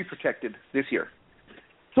top 3 protected this year.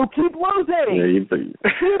 So keep losing. Yeah, keep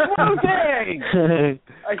losing.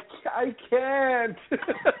 I can't.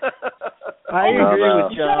 I agree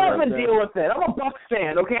with Jonathan. Shut up and deal with it. I'm a Bucks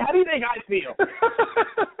fan. Okay, how do you think I feel?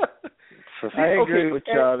 I agree with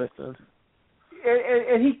Jonathan.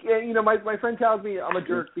 And he, my friend tells me I'm a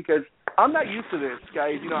jerk because I'm not used to this,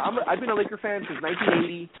 guys. I've been a Laker fan since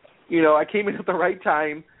 1980. I came in at the right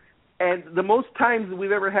time, and the most times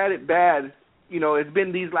we've ever had it bad, it's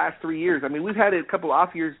been these last 3 years. I mean, we've had a couple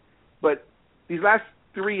off years, but these last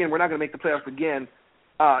 3, and we're not going to make the playoffs again,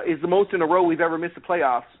 is the most in a row we've ever missed the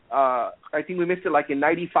playoffs. I think we missed it like in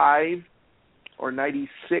 95 or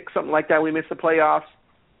 96, something like that. We missed the playoffs.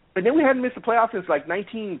 And then we hadn't missed the playoffs since like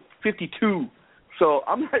 1952. So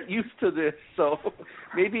I'm not used to this. So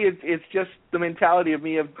maybe it's just the mentality of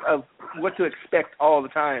me of what to expect all the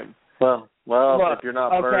time. Well, look, if you're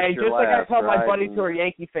not okay, first, you're just like last, I tell my right? buddies who are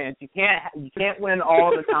Yankee fans, you can't win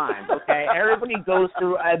all the time. Okay, everybody goes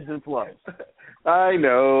through ebbs and flows. I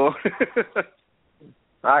know.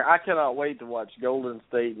 I cannot wait to watch Golden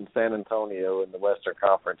State and San Antonio in the Western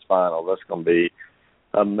Conference Finals. That's going to be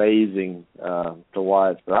amazing to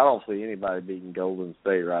watch. But I don't see anybody beating Golden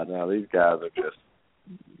State right now. These guys are just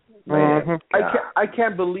man. I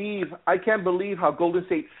can't believe how Golden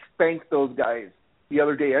State spanked those guys the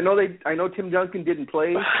other day. I know Tim Duncan didn't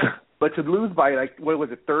play, but to lose by like what was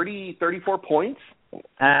it, 34 points?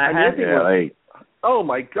 Oh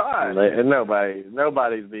my God! And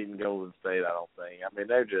nobody's beating Golden State. I don't think. I mean,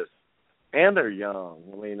 they're young.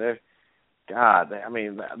 I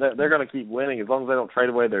mean, they're going to keep winning as long as they don't trade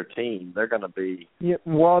away their team. They're going to be. Yeah,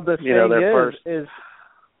 well, the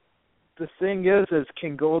thing is,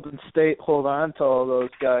 can Golden State hold on to all those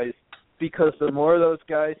guys? Because the more those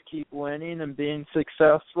guys keep winning and being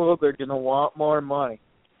successful, they're going to want more money.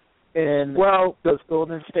 And does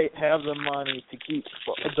Golden State have the money to keep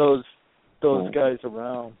those guys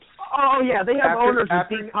around? Oh yeah, they have owners with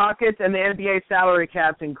deep pockets, and the NBA salary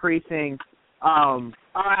cap's increasing. A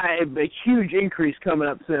huge increase coming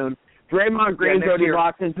up soon. Draymond Green's next already year.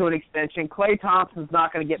 locked into an extension. Klay Thompson's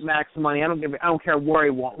not going to get max money. I don't care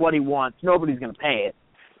what he wants. Nobody's going to pay it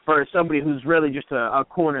for somebody who's really just a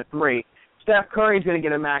corner three. Steph Curry's going to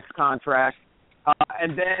get a max contract.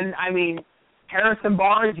 And then, I mean, Harrison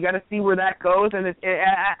Barnes, you got to see where that goes. And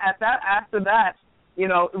after that, you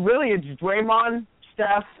know, really it's Draymond,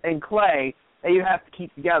 Steph, and Klay that you have to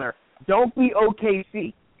keep together. Don't be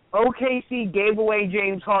OKC. OKC gave away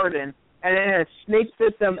James Harden, and it has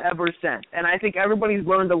snake-bit them ever since. And I think everybody's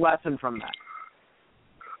learned a lesson from that.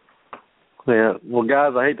 Yeah. Well,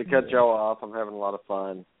 guys, I hate to cut y'all off. I'm having a lot of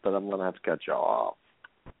fun, but I'm going to have to cut y'all off.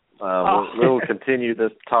 We will continue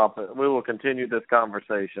this topic. We will continue this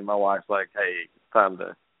conversation. My wife's like, "Hey, time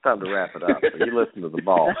to wrap it up." So you listen to the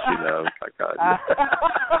boss, you know.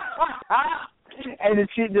 And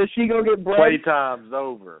does she go get bread? Playtime's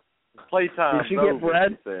over. Playtime's over. Did she get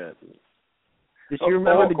bread? Did she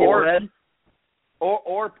remember to get bread?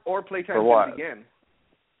 Or playtime again.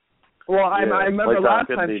 Well, I remember last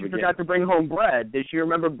time she forgot to bring home bread. Did she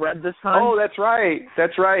remember bread this time? Oh, that's right.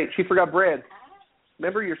 She forgot bread.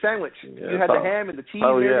 Remember your sandwich? Yeah, you had the ham and the cheese and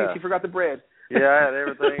everything. Yeah. She forgot the bread. Yeah, I had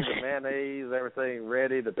everything, the mayonnaise, everything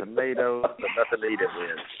ready, the tomatoes, but nothing to eat it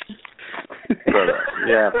with.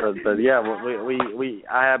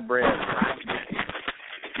 I have bread.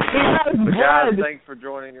 Guys, thanks for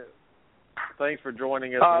joining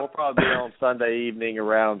us. We'll probably be on Sunday evening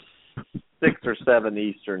around 6 or 7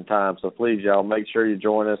 Eastern time. So please, y'all, make sure you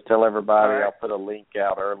join us. Tell everybody. Right. I'll put a link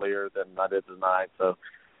out earlier than I did tonight. So,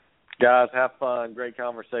 guys, have fun. Great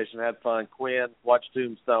conversation. Had fun. Quinn, watch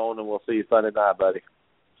Tombstone, and we'll see you Sunday night, buddy.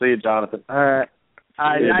 See you, Jonathan. All right.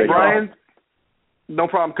 Brian, no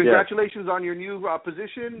problem. Congratulations on your new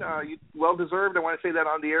position. Well-deserved. I want to say that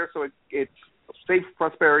on the air so it's safe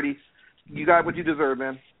prosperity. You got what you deserve,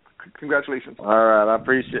 man. Congratulations. All right. I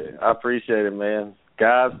appreciate it, man.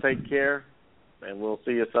 Guys, take care, and we'll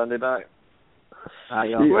see you Sunday night. See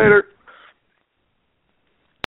you later.